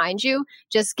infrastructure behind you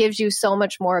just gives you so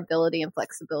much more ability and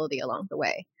flexibility along the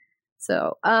way.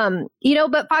 So,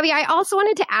 but Favi, I also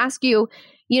wanted to ask you,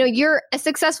 you're a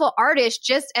successful artist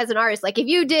just as an artist. If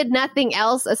you did nothing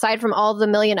else aside from all the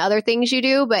million other things you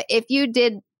do, but if you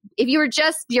were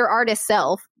just your artist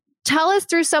self, tell us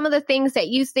through some of the things that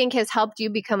you think has helped you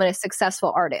become a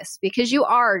successful artist, because you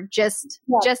are just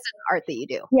an art that you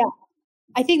do. Yeah.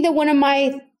 I think that one of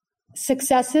my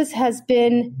successes has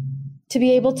been to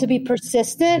be able to be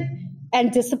persistent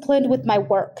and disciplined with my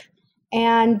work.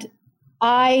 And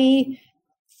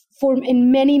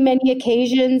in many, many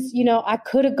occasions, I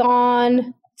could have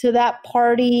gone to that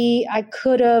party. I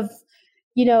could have,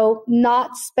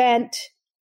 not spent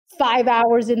 5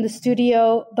 hours in the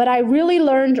studio. But I really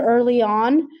learned early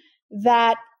on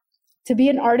that to be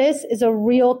an artist is a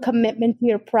real commitment to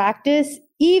your practice,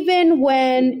 even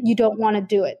when you don't want to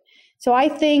do it. So I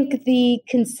think the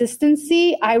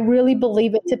consistency, I really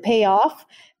believe it to pay off,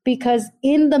 because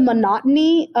in the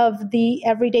monotony of the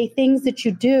everyday things that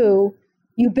you do,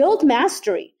 you build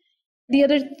mastery. The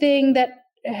other thing that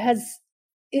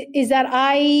is that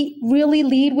I really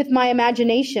lead with my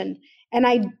imagination, and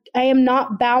I am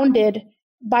not bounded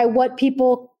by what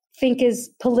people think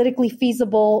is politically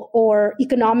feasible or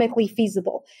economically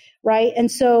feasible, right?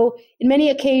 And so in many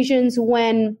occasions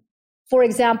when, for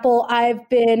example, I've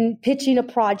been pitching a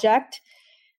project,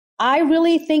 I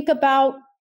really think about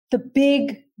the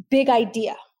big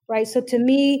idea, right? So to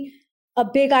me, a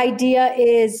big idea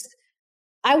is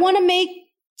I want to make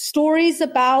stories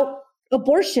about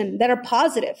abortion that are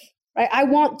positive, right? I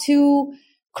want to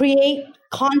create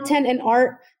content and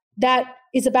art that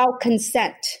is about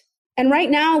consent. And right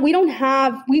now we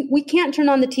can't turn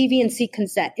on the TV and see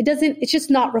consent. It's just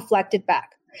not reflected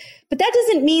back. But that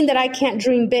doesn't mean that I can't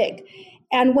dream big.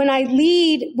 And when I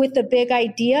lead with a big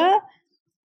idea,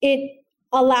 it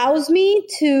allows me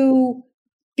to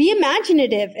be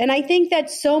imaginative. And I think that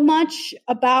so much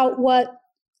about what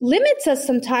limits us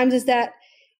sometimes is that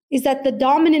is that the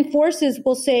dominant forces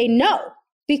will say no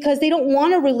because they don't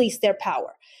want to release their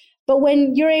power. But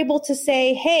when you're able to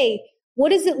say, hey, what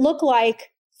does it look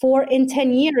like for in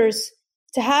 10 years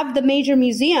to have the major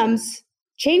museums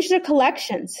change their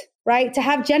collections, right? To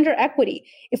have gender equity.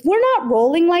 If we're not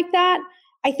rolling like that,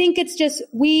 I think it's just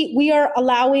we are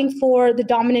allowing for the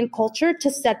dominant culture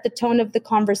to set the tone of the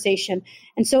conversation.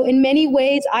 And so in many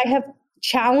ways, I have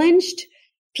challenged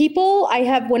people.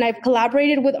 When I've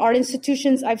collaborated with art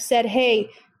institutions, I've said, hey,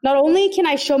 not only can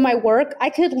I show my work, I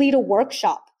could lead a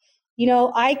workshop.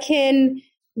 I can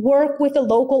work with a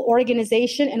local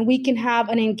organization and we can have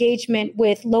an engagement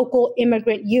with local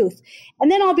immigrant youth.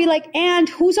 And then I'll be like, and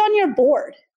who's on your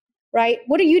board, right?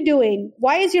 What are you doing?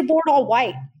 Why is your board all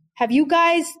white? Have you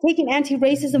guys taken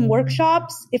anti-racism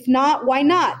workshops? If not, why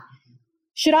not?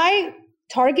 Should I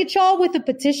target y'all with a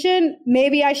petition?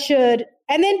 Maybe I should.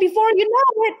 And then before you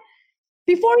know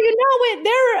it,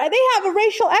 they have a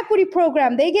racial equity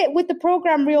program. They get with the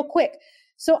program real quick.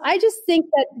 So I just think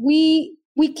that we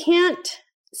can't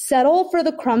settle for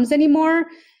the crumbs anymore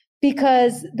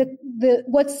because the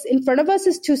what's in front of us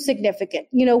is too significant.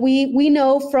 We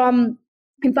know from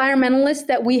environmentalists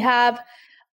that we have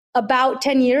about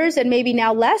 10 years and maybe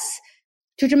now less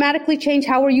to dramatically change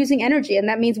how we're using energy. And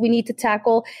that means we need to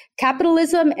tackle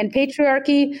capitalism and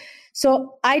patriarchy.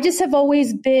 So I just have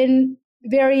always been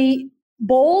very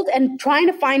bold and trying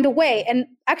to find a way. And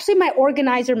actually my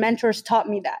organizer mentors taught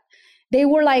me that. They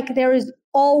were like, there is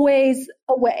always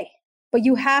a way, but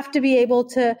you have to be able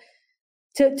to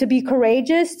be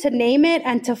courageous, to name it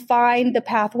and to find the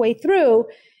pathway through.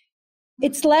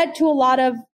 It's led to a lot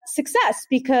of success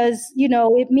because,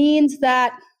 it means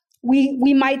that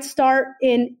we might start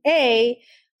in A,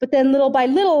 but then little by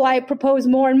little, I propose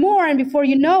more and more. And before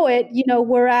you know it,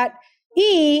 we're at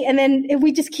E, and then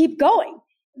we just keep going.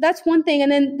 That's one thing.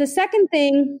 And then the second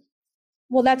thing,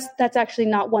 well, that's actually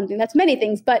not one thing. That's many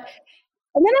things.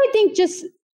 And then I think just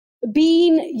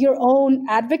being your own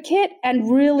advocate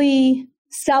and really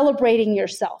celebrating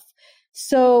yourself.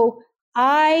 So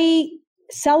I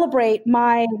celebrate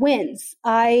my wins.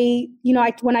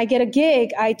 When I get a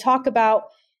gig, I talk about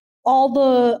all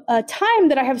the time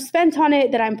that I have spent on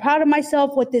it, that I'm proud of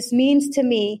myself, what this means to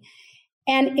me.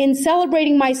 And in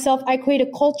celebrating myself, I create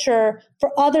a culture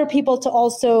for other people to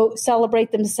also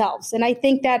celebrate themselves. And I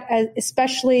think that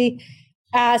especially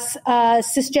as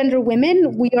cisgender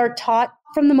women, we are taught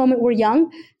from the moment we're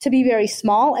young to be very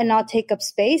small and not take up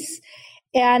space.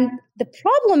 And the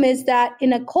problem is that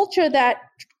in a culture that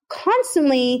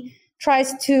constantly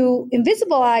tries to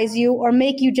invisibilize you or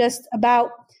make you just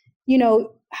about,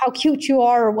 how cute you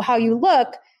are or how you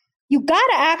look, you got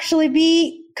to actually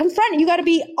be confronted. You got to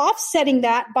be offsetting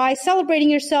that by celebrating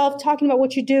yourself, talking about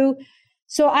what you do.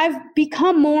 So I've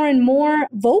become more and more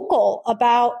vocal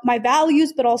about my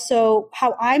values, but also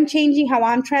how I'm changing, how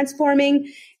I'm transforming.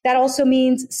 That also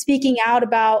means speaking out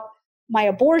about my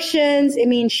abortions. It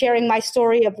means sharing my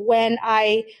story of when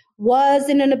I was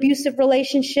in an abusive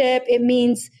relationship. It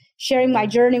means sharing my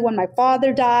journey when my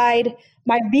father died,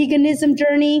 my veganism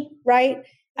journey, right?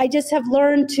 I just have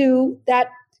learned that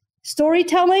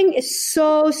storytelling is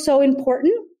so, so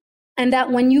important. And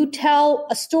that when you tell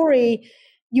a story,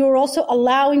 you're also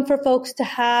allowing for folks to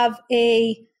have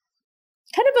a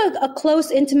kind of a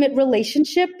close, intimate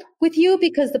relationship with you,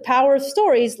 because the power of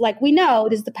stories, like we know,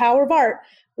 it is the power of art.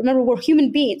 Remember, we're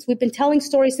human beings. We've been telling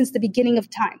stories since the beginning of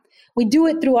time. We do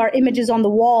it through our images on the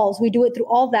walls. We do it through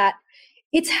all that.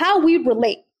 It's how we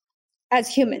relate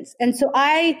as humans. And so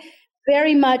I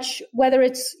very much, whether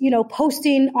it's,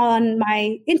 posting on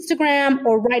my Instagram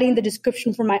or writing the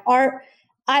description for my art,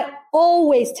 I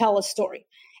always tell a story.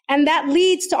 And that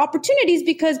leads to opportunities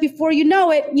because before you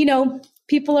know it,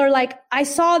 people are like, I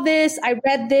saw this, I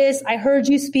read this, I heard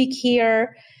you speak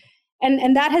here.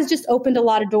 And that has just opened a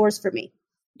lot of doors for me.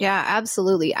 Yeah,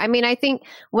 absolutely. I mean, I think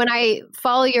when I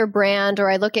follow your brand or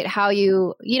I look at how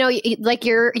like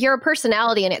you're a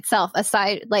personality in itself,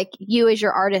 aside, like you as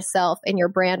your artist self and your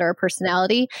brand are a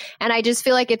personality. And I just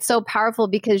feel like it's so powerful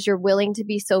because you're willing to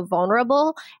be so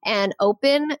vulnerable and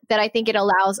open that I think it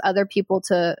allows other people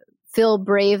to feel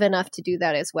brave enough to do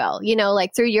that as well.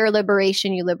 Like through your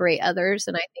liberation, you liberate others.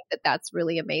 And I think that that's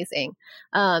really amazing.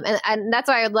 And that's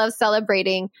why I love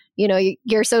celebrating,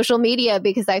 your social media,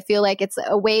 because I feel like it's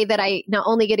a way that I not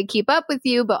only get to keep up with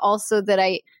you, but also that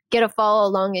I get to follow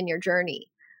along in your journey.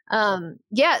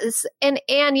 Yes. And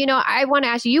I want to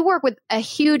ask you work with a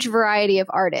huge variety of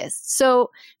artists.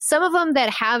 So some of them that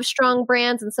have strong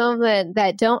brands and some of them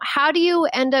that don't, how do you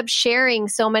end up sharing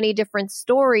so many different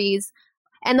stories?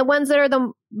 And the ones that are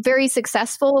the very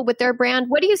successful with their brand,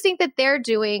 what do you think that they're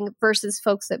doing versus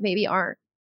folks that maybe aren't?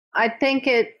 I think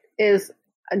it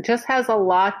just has a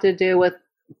lot to do with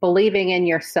believing in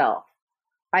yourself.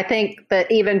 I think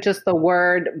that even just the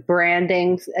word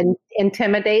branding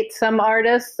intimidates some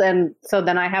artists. And so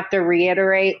then I have to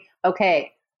reiterate,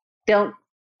 okay,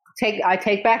 I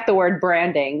take back the word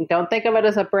branding. Don't think of it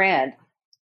as a brand.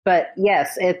 But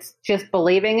yes, it's just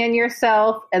believing in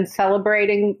yourself and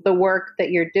celebrating the work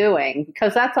that you're doing,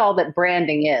 because that's all that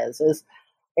branding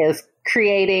is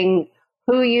creating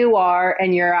who you are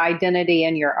and your identity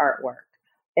in your artwork.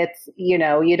 It's, you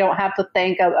don't have to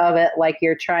think of it like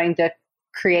you're trying to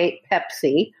create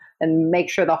Pepsi and make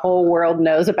sure the whole world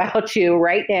knows about you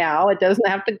right now. It doesn't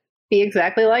have to be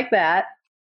exactly like that.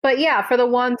 But yeah, for the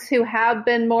ones who have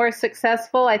been more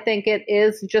successful, I think it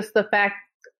is just the fact,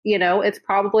 it's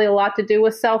probably a lot to do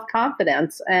with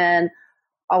self-confidence. And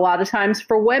a lot of times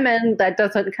for women, that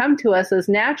doesn't come to us as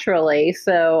naturally.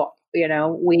 So,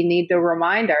 we need to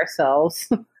remind ourselves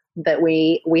that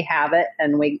we have it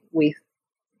and we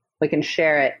can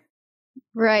share it.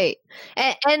 Right.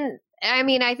 And I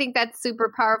mean, I think that's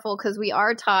super powerful because we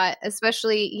are taught,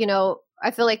 especially,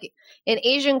 I feel like in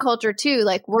Asian culture too,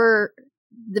 like we're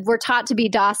taught to be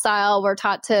docile. We're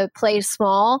taught to play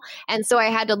small. And so I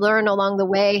had to learn along the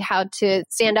way how to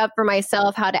stand up for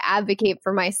myself, how to advocate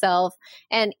for myself.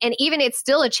 And even it's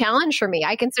still a challenge for me.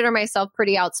 I consider myself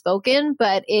pretty outspoken,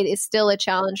 but it is still a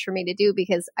challenge for me to do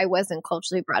because I wasn't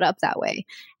culturally brought up that way.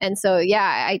 And so, yeah,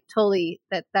 I totally,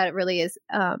 that really is,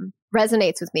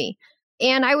 resonates with me.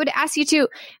 And I would ask you too,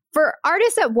 for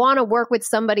artists that want to work with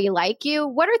somebody like you,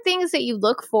 what are things that you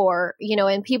look for,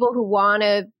 in people who want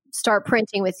to start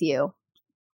printing with you?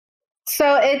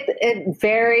 So it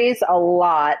varies a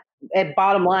lot. At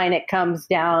bottom line, it comes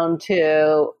down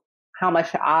to how much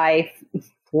I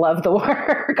love the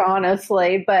work,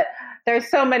 honestly. But there's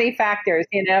so many factors,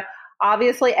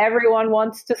 Obviously, everyone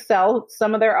wants to sell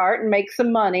some of their art and make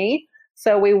some money.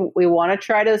 So we want to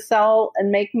try to sell and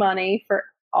make money for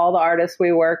all the artists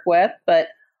we work with. But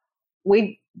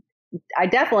I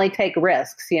definitely take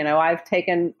risks. I've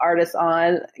taken artists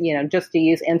on, just to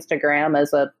use Instagram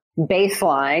as a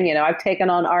baseline. I've taken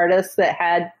on artists that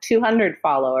had 200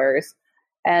 followers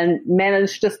and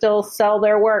managed to still sell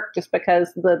their work just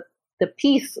because the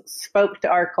piece spoke to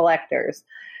our collectors.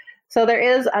 So there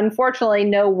is unfortunately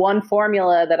no one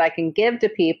formula that I can give to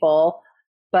people,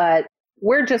 but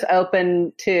we're just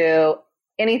open to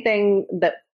anything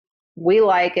that we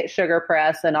like at Sugar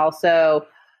Press, and also,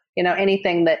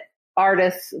 anything that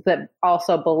artists that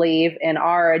also believe in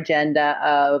our agenda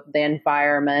of the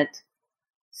environment.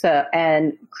 So,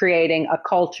 and creating a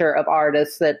culture of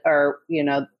artists that are,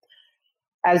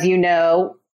 as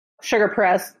Sugar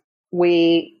Press,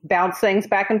 we bounce things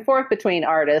back and forth between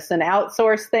artists and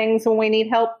outsource things when we need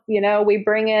help. We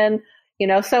bring in,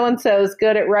 so-and-so is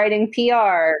good at writing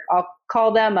PR. I'll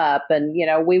call them up, and,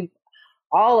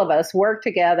 all of us work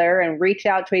together and reach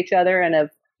out to each other and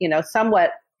have,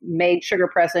 somewhat made Sugar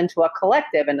Press into a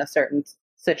collective in a certain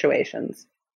situations.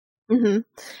 Mm-hmm.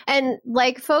 And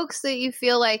like folks that you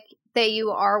feel like that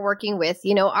you are working with,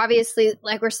 obviously,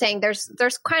 like we're saying,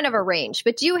 there's kind of a range,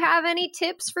 but do you have any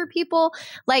tips for people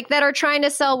like that are trying to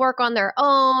sell work on their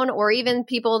own, or even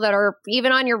people that are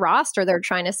even on your roster, they're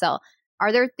trying to sell?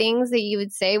 Are there things that you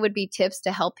would say would be tips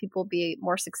to help people be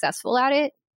more successful at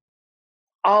it?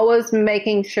 Always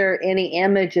making sure any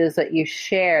images that you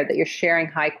share, that you're sharing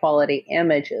high quality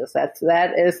images.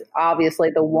 That is obviously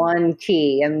the one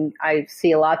key. And I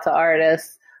see lots of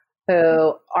artists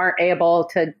who aren't able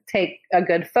to take a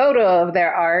good photo of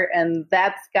their art, and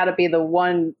that's got to be the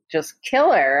one just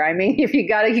killer. I mean, if you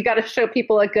got to show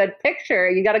people a good picture,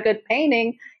 you got a good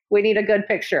painting, we need a good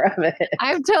picture of it.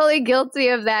 I'm totally guilty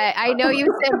of that. I know you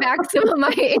sent back some of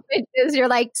my images. You're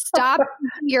like, stop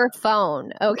your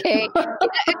phone, okay? Get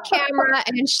a camera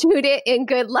and shoot it in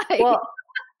good light. Well,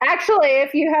 actually,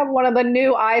 if you have one of the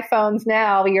new iPhones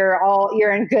now,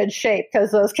 you're in good shape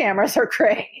because those cameras are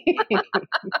great.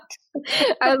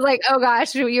 I was like, oh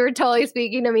gosh, you were totally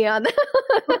speaking to me on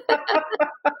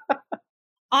that.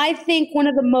 I think one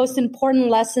of the most important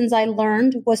lessons I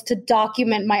learned was to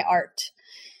document my art.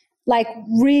 Like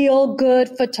real good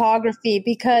photography,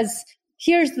 because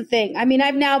here's the thing. I mean,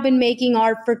 I've now been making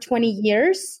art for 20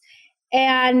 years,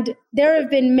 and there have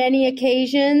been many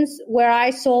occasions where I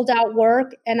sold out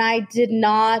work and I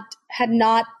had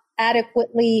not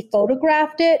adequately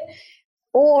photographed it,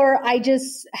 or I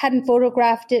just hadn't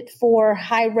photographed it for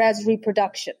high-res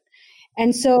reproduction.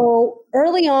 And so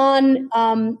early on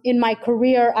in my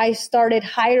career, I started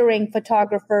hiring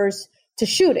photographers to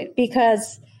shoot it,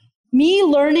 because me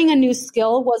learning a new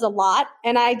skill was a lot.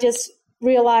 And I just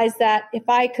realized that if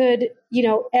I could,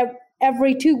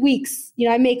 every 2 weeks,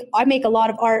 I make a lot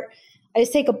of art. I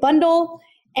just take a bundle,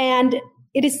 and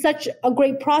it is such a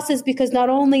great process because not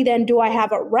only then do I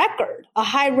have a record, a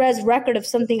high-res record of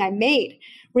something I made.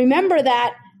 Remember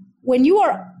that when you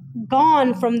are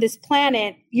gone from this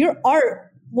planet, your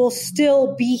art will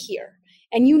still be here.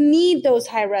 And you need those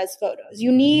high-res photos.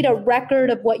 You need a record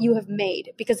of what you have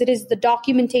made because it is the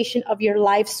documentation of your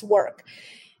life's work.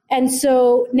 And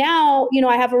so now,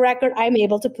 I have a record. I'm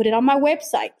able to put it on my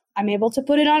website. I'm able to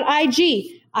put it on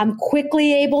IG. I'm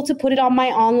quickly able to put it on my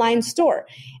online store.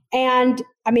 And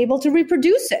I'm able to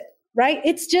reproduce it, right?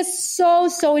 It's just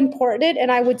so important. And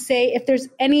I would say if there's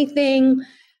anything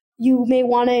you may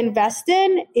want to invest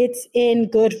in, it's in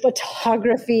good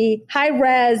photography,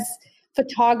 high-res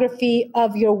photography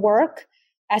of your work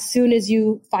as soon as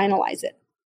you finalize it.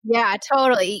 Yeah,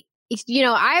 totally.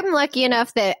 I'm lucky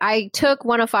enough that I took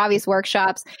one of Favi's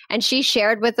workshops and she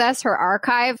shared with us her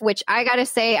archive, which I got to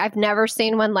say, I've never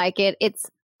seen one like it. It's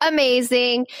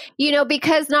amazing,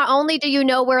 because not only do you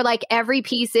know where like every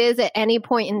piece is at any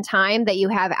point in time that you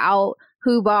have out,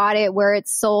 who bought it, where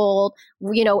it's sold,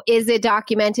 is it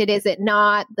documented, is it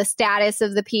not, the status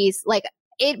of the piece, like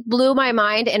it blew my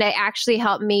mind and it actually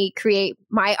helped me create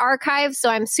my archive. So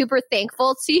I'm super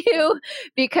thankful to you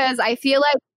because I feel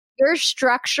like your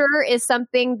structure is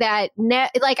something that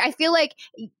I feel like,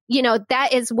 that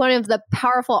is one of the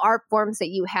powerful art forms that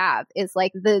you have is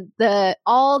like the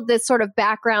all the sort of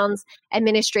backgrounds,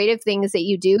 administrative things that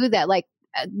you do that like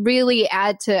really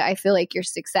add to, I feel like, your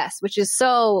success, which is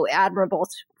so admirable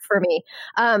for me.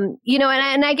 And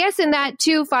I guess in that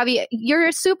too, Favi,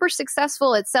 you're super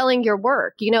successful at selling your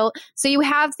work, so you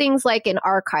have things like an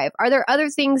archive. Are there other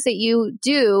things that you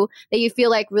do that you feel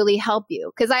like really help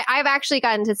you? Because I've actually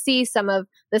gotten to see some of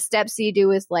the steps you do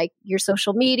with like your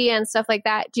social media and stuff like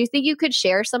that. Do you think you could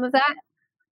share some of that?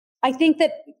 I think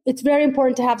that it's very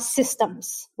important to have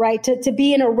systems, right? To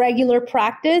be in a regular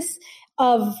practice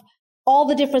of all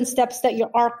the different steps that your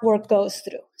artwork goes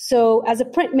through. So as a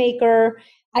printmaker,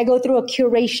 I go through a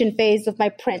curation phase of my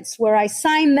prints where I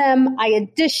sign them, I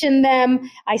edition them,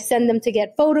 I send them to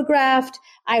get photographed,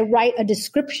 I write a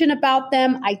description about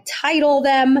them, I title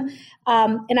them,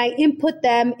 and I input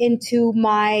them into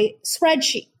my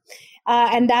spreadsheet.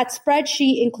 And that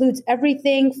spreadsheet includes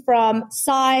everything from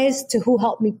size to who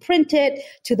helped me print it,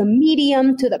 to the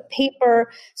medium, to the paper,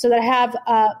 so that I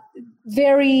have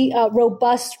very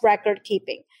robust record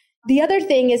keeping. The other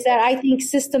thing is that I think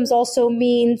systems also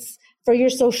means for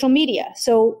your social media.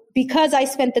 So because I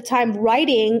spent the time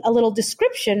writing a little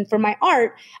description for my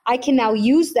art, I can now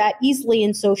use that easily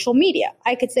in social media.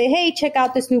 I could say, hey, check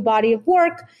out this new body of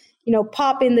work,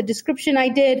 pop in the description I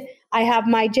did. I have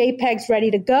my JPEGs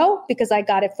ready to go because I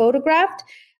got it photographed.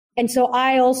 And so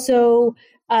I also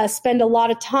spend a lot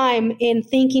of time in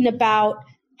thinking about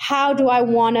how do I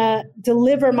want to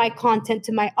deliver my content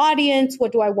to my audience?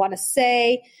 What do I want to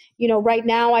say? Right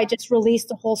now I just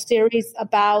released a whole series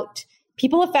about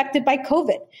people affected by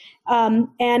COVID.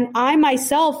 And I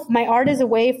myself, my art is a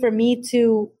way for me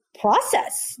to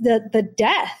process the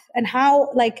death and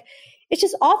how it's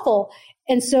just awful.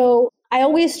 And so I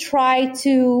always try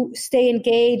to stay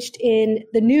engaged in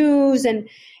the news and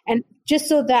just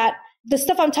so that the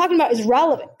stuff I'm talking about is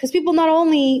relevant because people not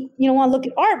only, want to look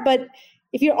at art, but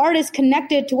if your art is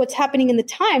connected to what's happening in the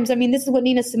times, this is what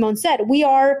Nina Simone said.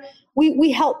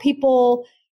 We help people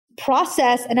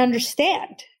process and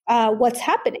understand what's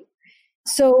happening.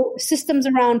 So systems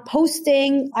around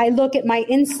posting, I look at my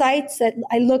insights,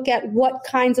 I look at what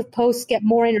kinds of posts get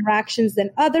more interactions than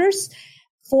others.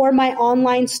 For my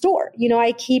online store,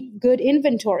 I keep good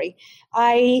inventory.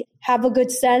 I have a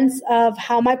good sense of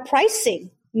how my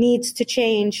pricing needs to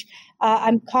change.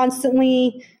 I'm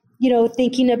constantly,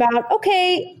 thinking about,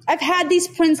 okay, I've had these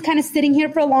prints kind of sitting here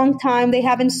for a long time. They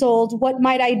haven't sold. What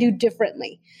might I do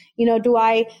differently? Do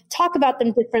I talk about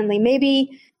them differently?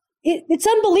 Maybe it's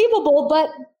unbelievable, but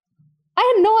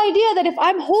I had no idea that if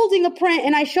I'm holding a print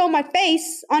and I show my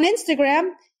face on Instagram,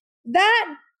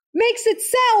 that makes it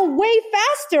sell way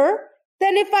faster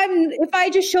than if I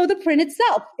just show the print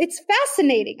itself. It's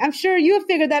fascinating. I'm sure you have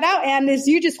figured that out, Anne, is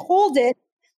you just hold it.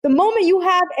 The moment you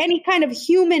have any kind of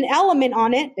human element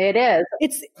on it, it is.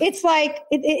 It's like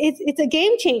it's a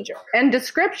game changer. And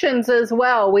descriptions as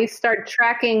well. We start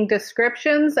tracking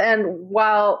descriptions, and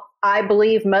while I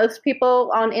believe most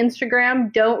people on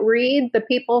Instagram don't read, the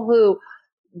people who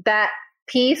that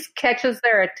piece catches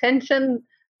their attention,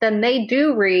 then they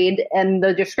do read, and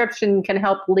the description can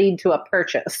help lead to a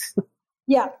purchase.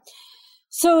 Yeah.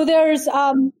 So there's,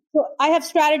 I have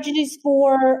strategies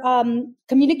for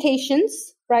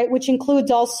communications, right, which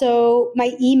includes also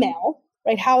my email,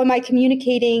 right? How am I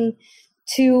communicating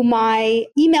to my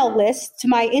email list, to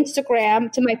my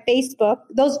Instagram, to my Facebook.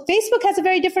 Facebook has a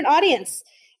very different audience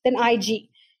than IG.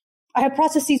 I have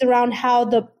processes around how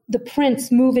the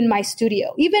prints move in my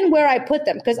studio, even where I put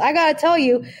them. Because I got to tell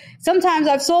you, sometimes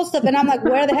I've sold stuff and I'm like,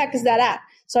 where the heck is that at?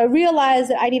 So I realized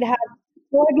that I need to have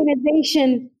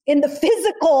organization in the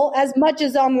physical as much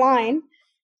as online.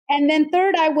 And then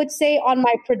third, I would say on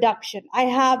my production. I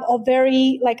have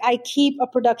I keep a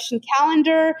production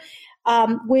calendar.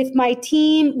 With my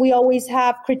team, we always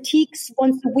have critiques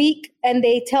once a week, and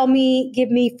they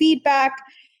give me feedback.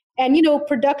 And,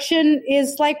 production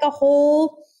is like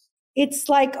it's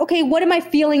like, okay, what am I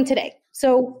feeling today?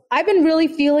 So I've been really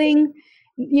feeling,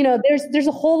 there's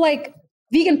a whole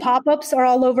vegan pop-ups are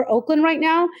all over Oakland right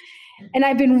now. And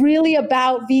I've been really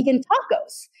about vegan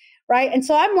tacos, right? And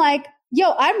so I'm like,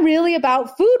 I'm really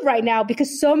about food right now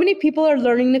because so many people are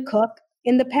learning to cook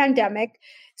in the pandemic.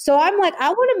 So I'm like, I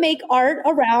want to make art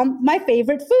around my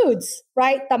favorite foods,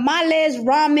 right? Tamales,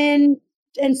 ramen.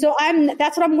 And so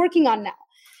that's what I'm working on now.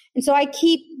 And so I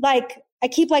keep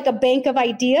a bank of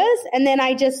ideas and then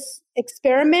I just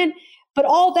experiment. But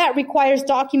all that requires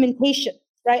documentation,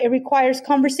 right? It requires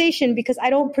conversation because I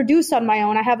don't produce on my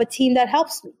own. I have a team that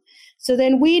helps me. So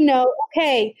then we know,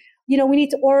 okay, we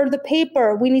need to order the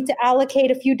paper. We need to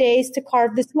allocate a few days to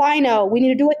carve this lino. We need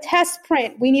to do a test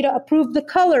print. We need to approve the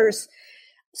colors.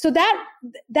 So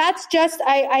that's just,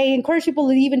 I encourage people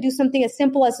to even do something as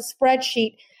simple as a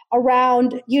spreadsheet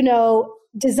around,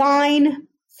 design,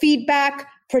 feedback,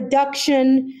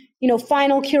 production,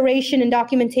 final curation and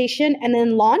documentation, and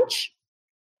then launch.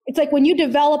 It's like when you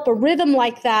develop a rhythm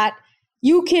like that,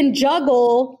 you can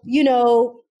juggle,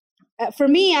 for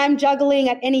me, I'm juggling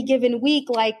at any given week,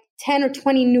 10 or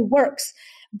 20 new works.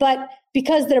 But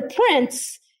because they're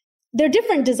prints, they're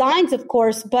different designs, of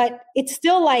course, but it's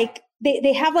still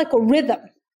they have a rhythm,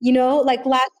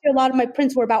 last year, a lot of my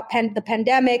prints were about the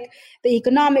pandemic, the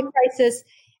economic crisis.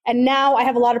 And now I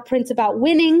have a lot of prints about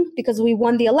winning because we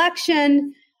won the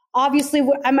election. Obviously,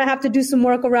 I might have to do some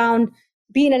work around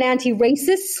being an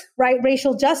anti-racist, right?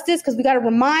 Racial justice, because we got to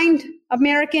remind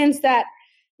Americans that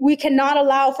we cannot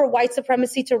allow for white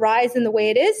supremacy to rise in the way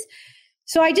it is.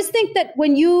 So I just think that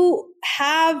when you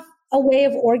have a way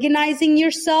of organizing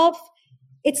yourself,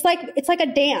 it's like a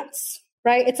dance,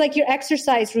 right? It's like your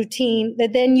exercise routine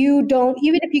that then you don't,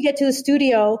 even if you get to the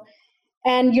studio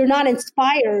and you're not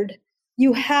inspired,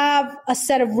 you have a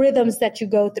set of rhythms that you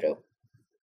go through.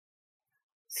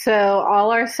 So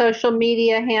all our social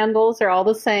media handles are all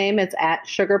the same. It's at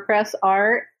Sugarpress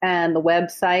Art, and the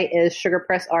website is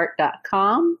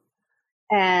sugarpressart.com.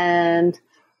 And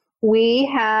we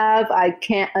have, I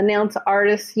can't announce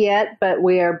artists yet, but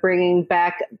we are bringing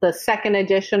back the second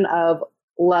edition of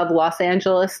Love Los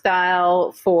Angeles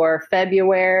Style for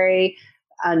February.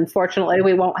 Unfortunately,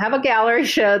 we won't have a gallery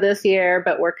show this year,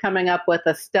 but we're coming up with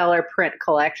a stellar print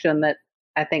collection that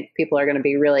I think people are going to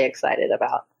be really excited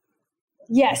about.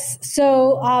 Yes.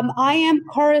 So I am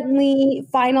currently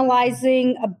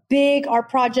finalizing a big art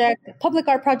project, public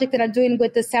art project that I'm doing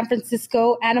with the San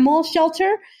Francisco Animal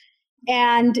Shelter.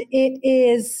 And it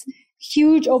is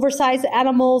huge, oversized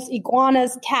animals,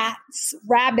 iguanas, cats,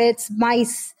 rabbits,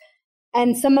 mice.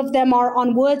 And some of them are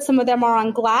on wood, some of them are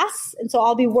on glass. And so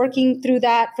I'll be working through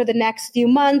that for the next few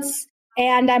months.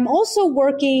 And I'm also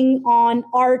working on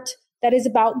art that is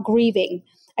about grieving.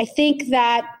 I think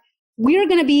that we're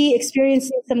going to be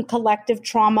experiencing some collective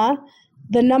trauma.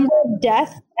 The number of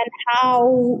deaths and how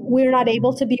we're not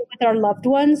able to be with our loved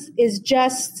ones is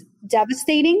just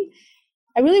devastating.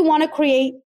 I really want to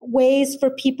create ways for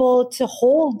people to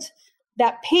hold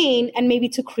that pain and maybe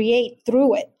to create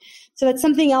through it. So that's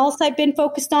something else I've been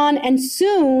focused on. And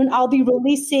soon I'll be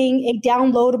releasing a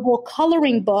downloadable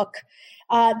coloring book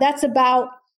that's about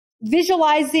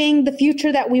visualizing the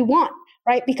future that we want,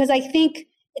 right? Because I think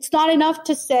it's not enough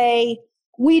to say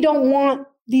we don't want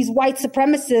these white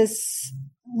supremacists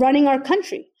running our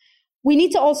country. We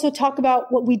need to also talk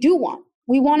about what we do want.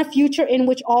 We want a future in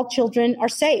which all children are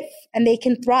safe and they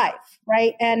can thrive,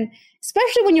 right? And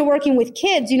especially when you're working with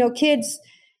kids, kids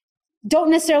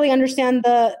don't necessarily understand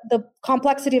the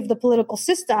complexity of the political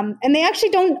system, and they actually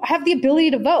don't have the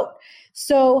ability to vote.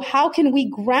 So how can we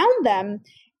ground them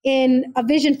in a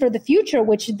vision for the future,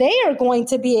 which they are going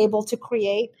to be able to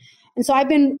create? And so I've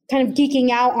been kind of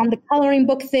geeking out on the coloring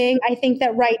book thing. I think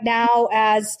that right now,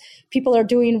 as people are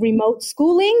doing remote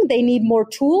schooling, they need more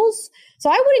tools. So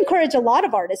I would encourage a lot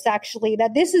of artists, actually,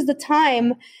 that this is the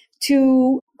time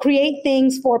to create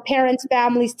things for parents,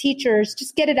 families, teachers.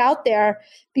 Just get it out there,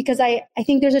 because I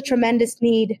think there's a tremendous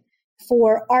need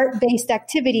for art-based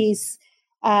activities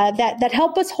that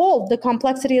help us hold the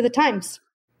complexity of the times.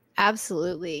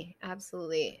 Absolutely.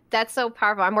 Absolutely. That's so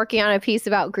powerful. I'm working on a piece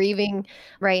about grieving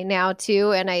right now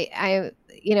too. And I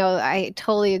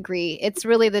totally agree. It's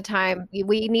really the time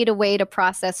we need a way to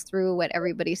process through what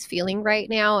everybody's feeling right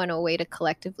now and a way to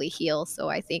collectively heal. So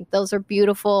I think those are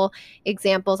beautiful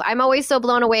examples. I'm always so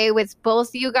blown away with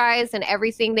both you guys and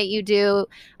everything that you do.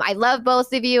 I love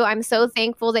both of you. I'm so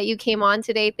thankful that you came on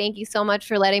today. Thank you so much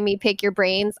for letting me pick your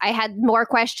brains. I had more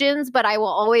questions, but I will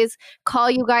always call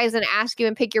you guys and ask you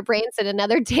and pick your brains at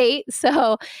another date.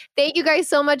 So thank you guys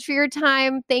so much for your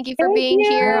time. Thank you for being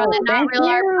here on the Not Real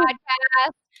Art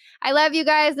podcast. I love you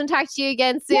guys and talk to you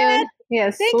again soon.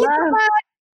 Yes. Thank you so much.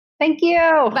 Thank you.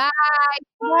 Bye.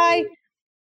 Bye.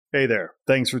 Hey there.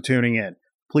 Thanks for tuning in.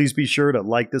 Please be sure to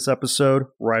like this episode,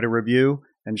 write a review,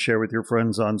 and share with your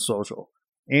friends on social.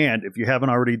 And if you haven't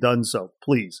already done so,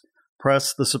 please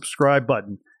press the subscribe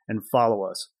button and follow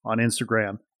us on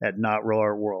Instagram at Not Real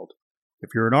Art World.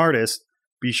 If you're an artist,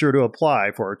 be sure to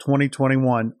apply for our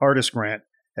 2021 artist grant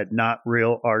at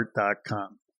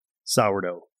notrealart.com.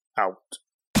 Sourdough out.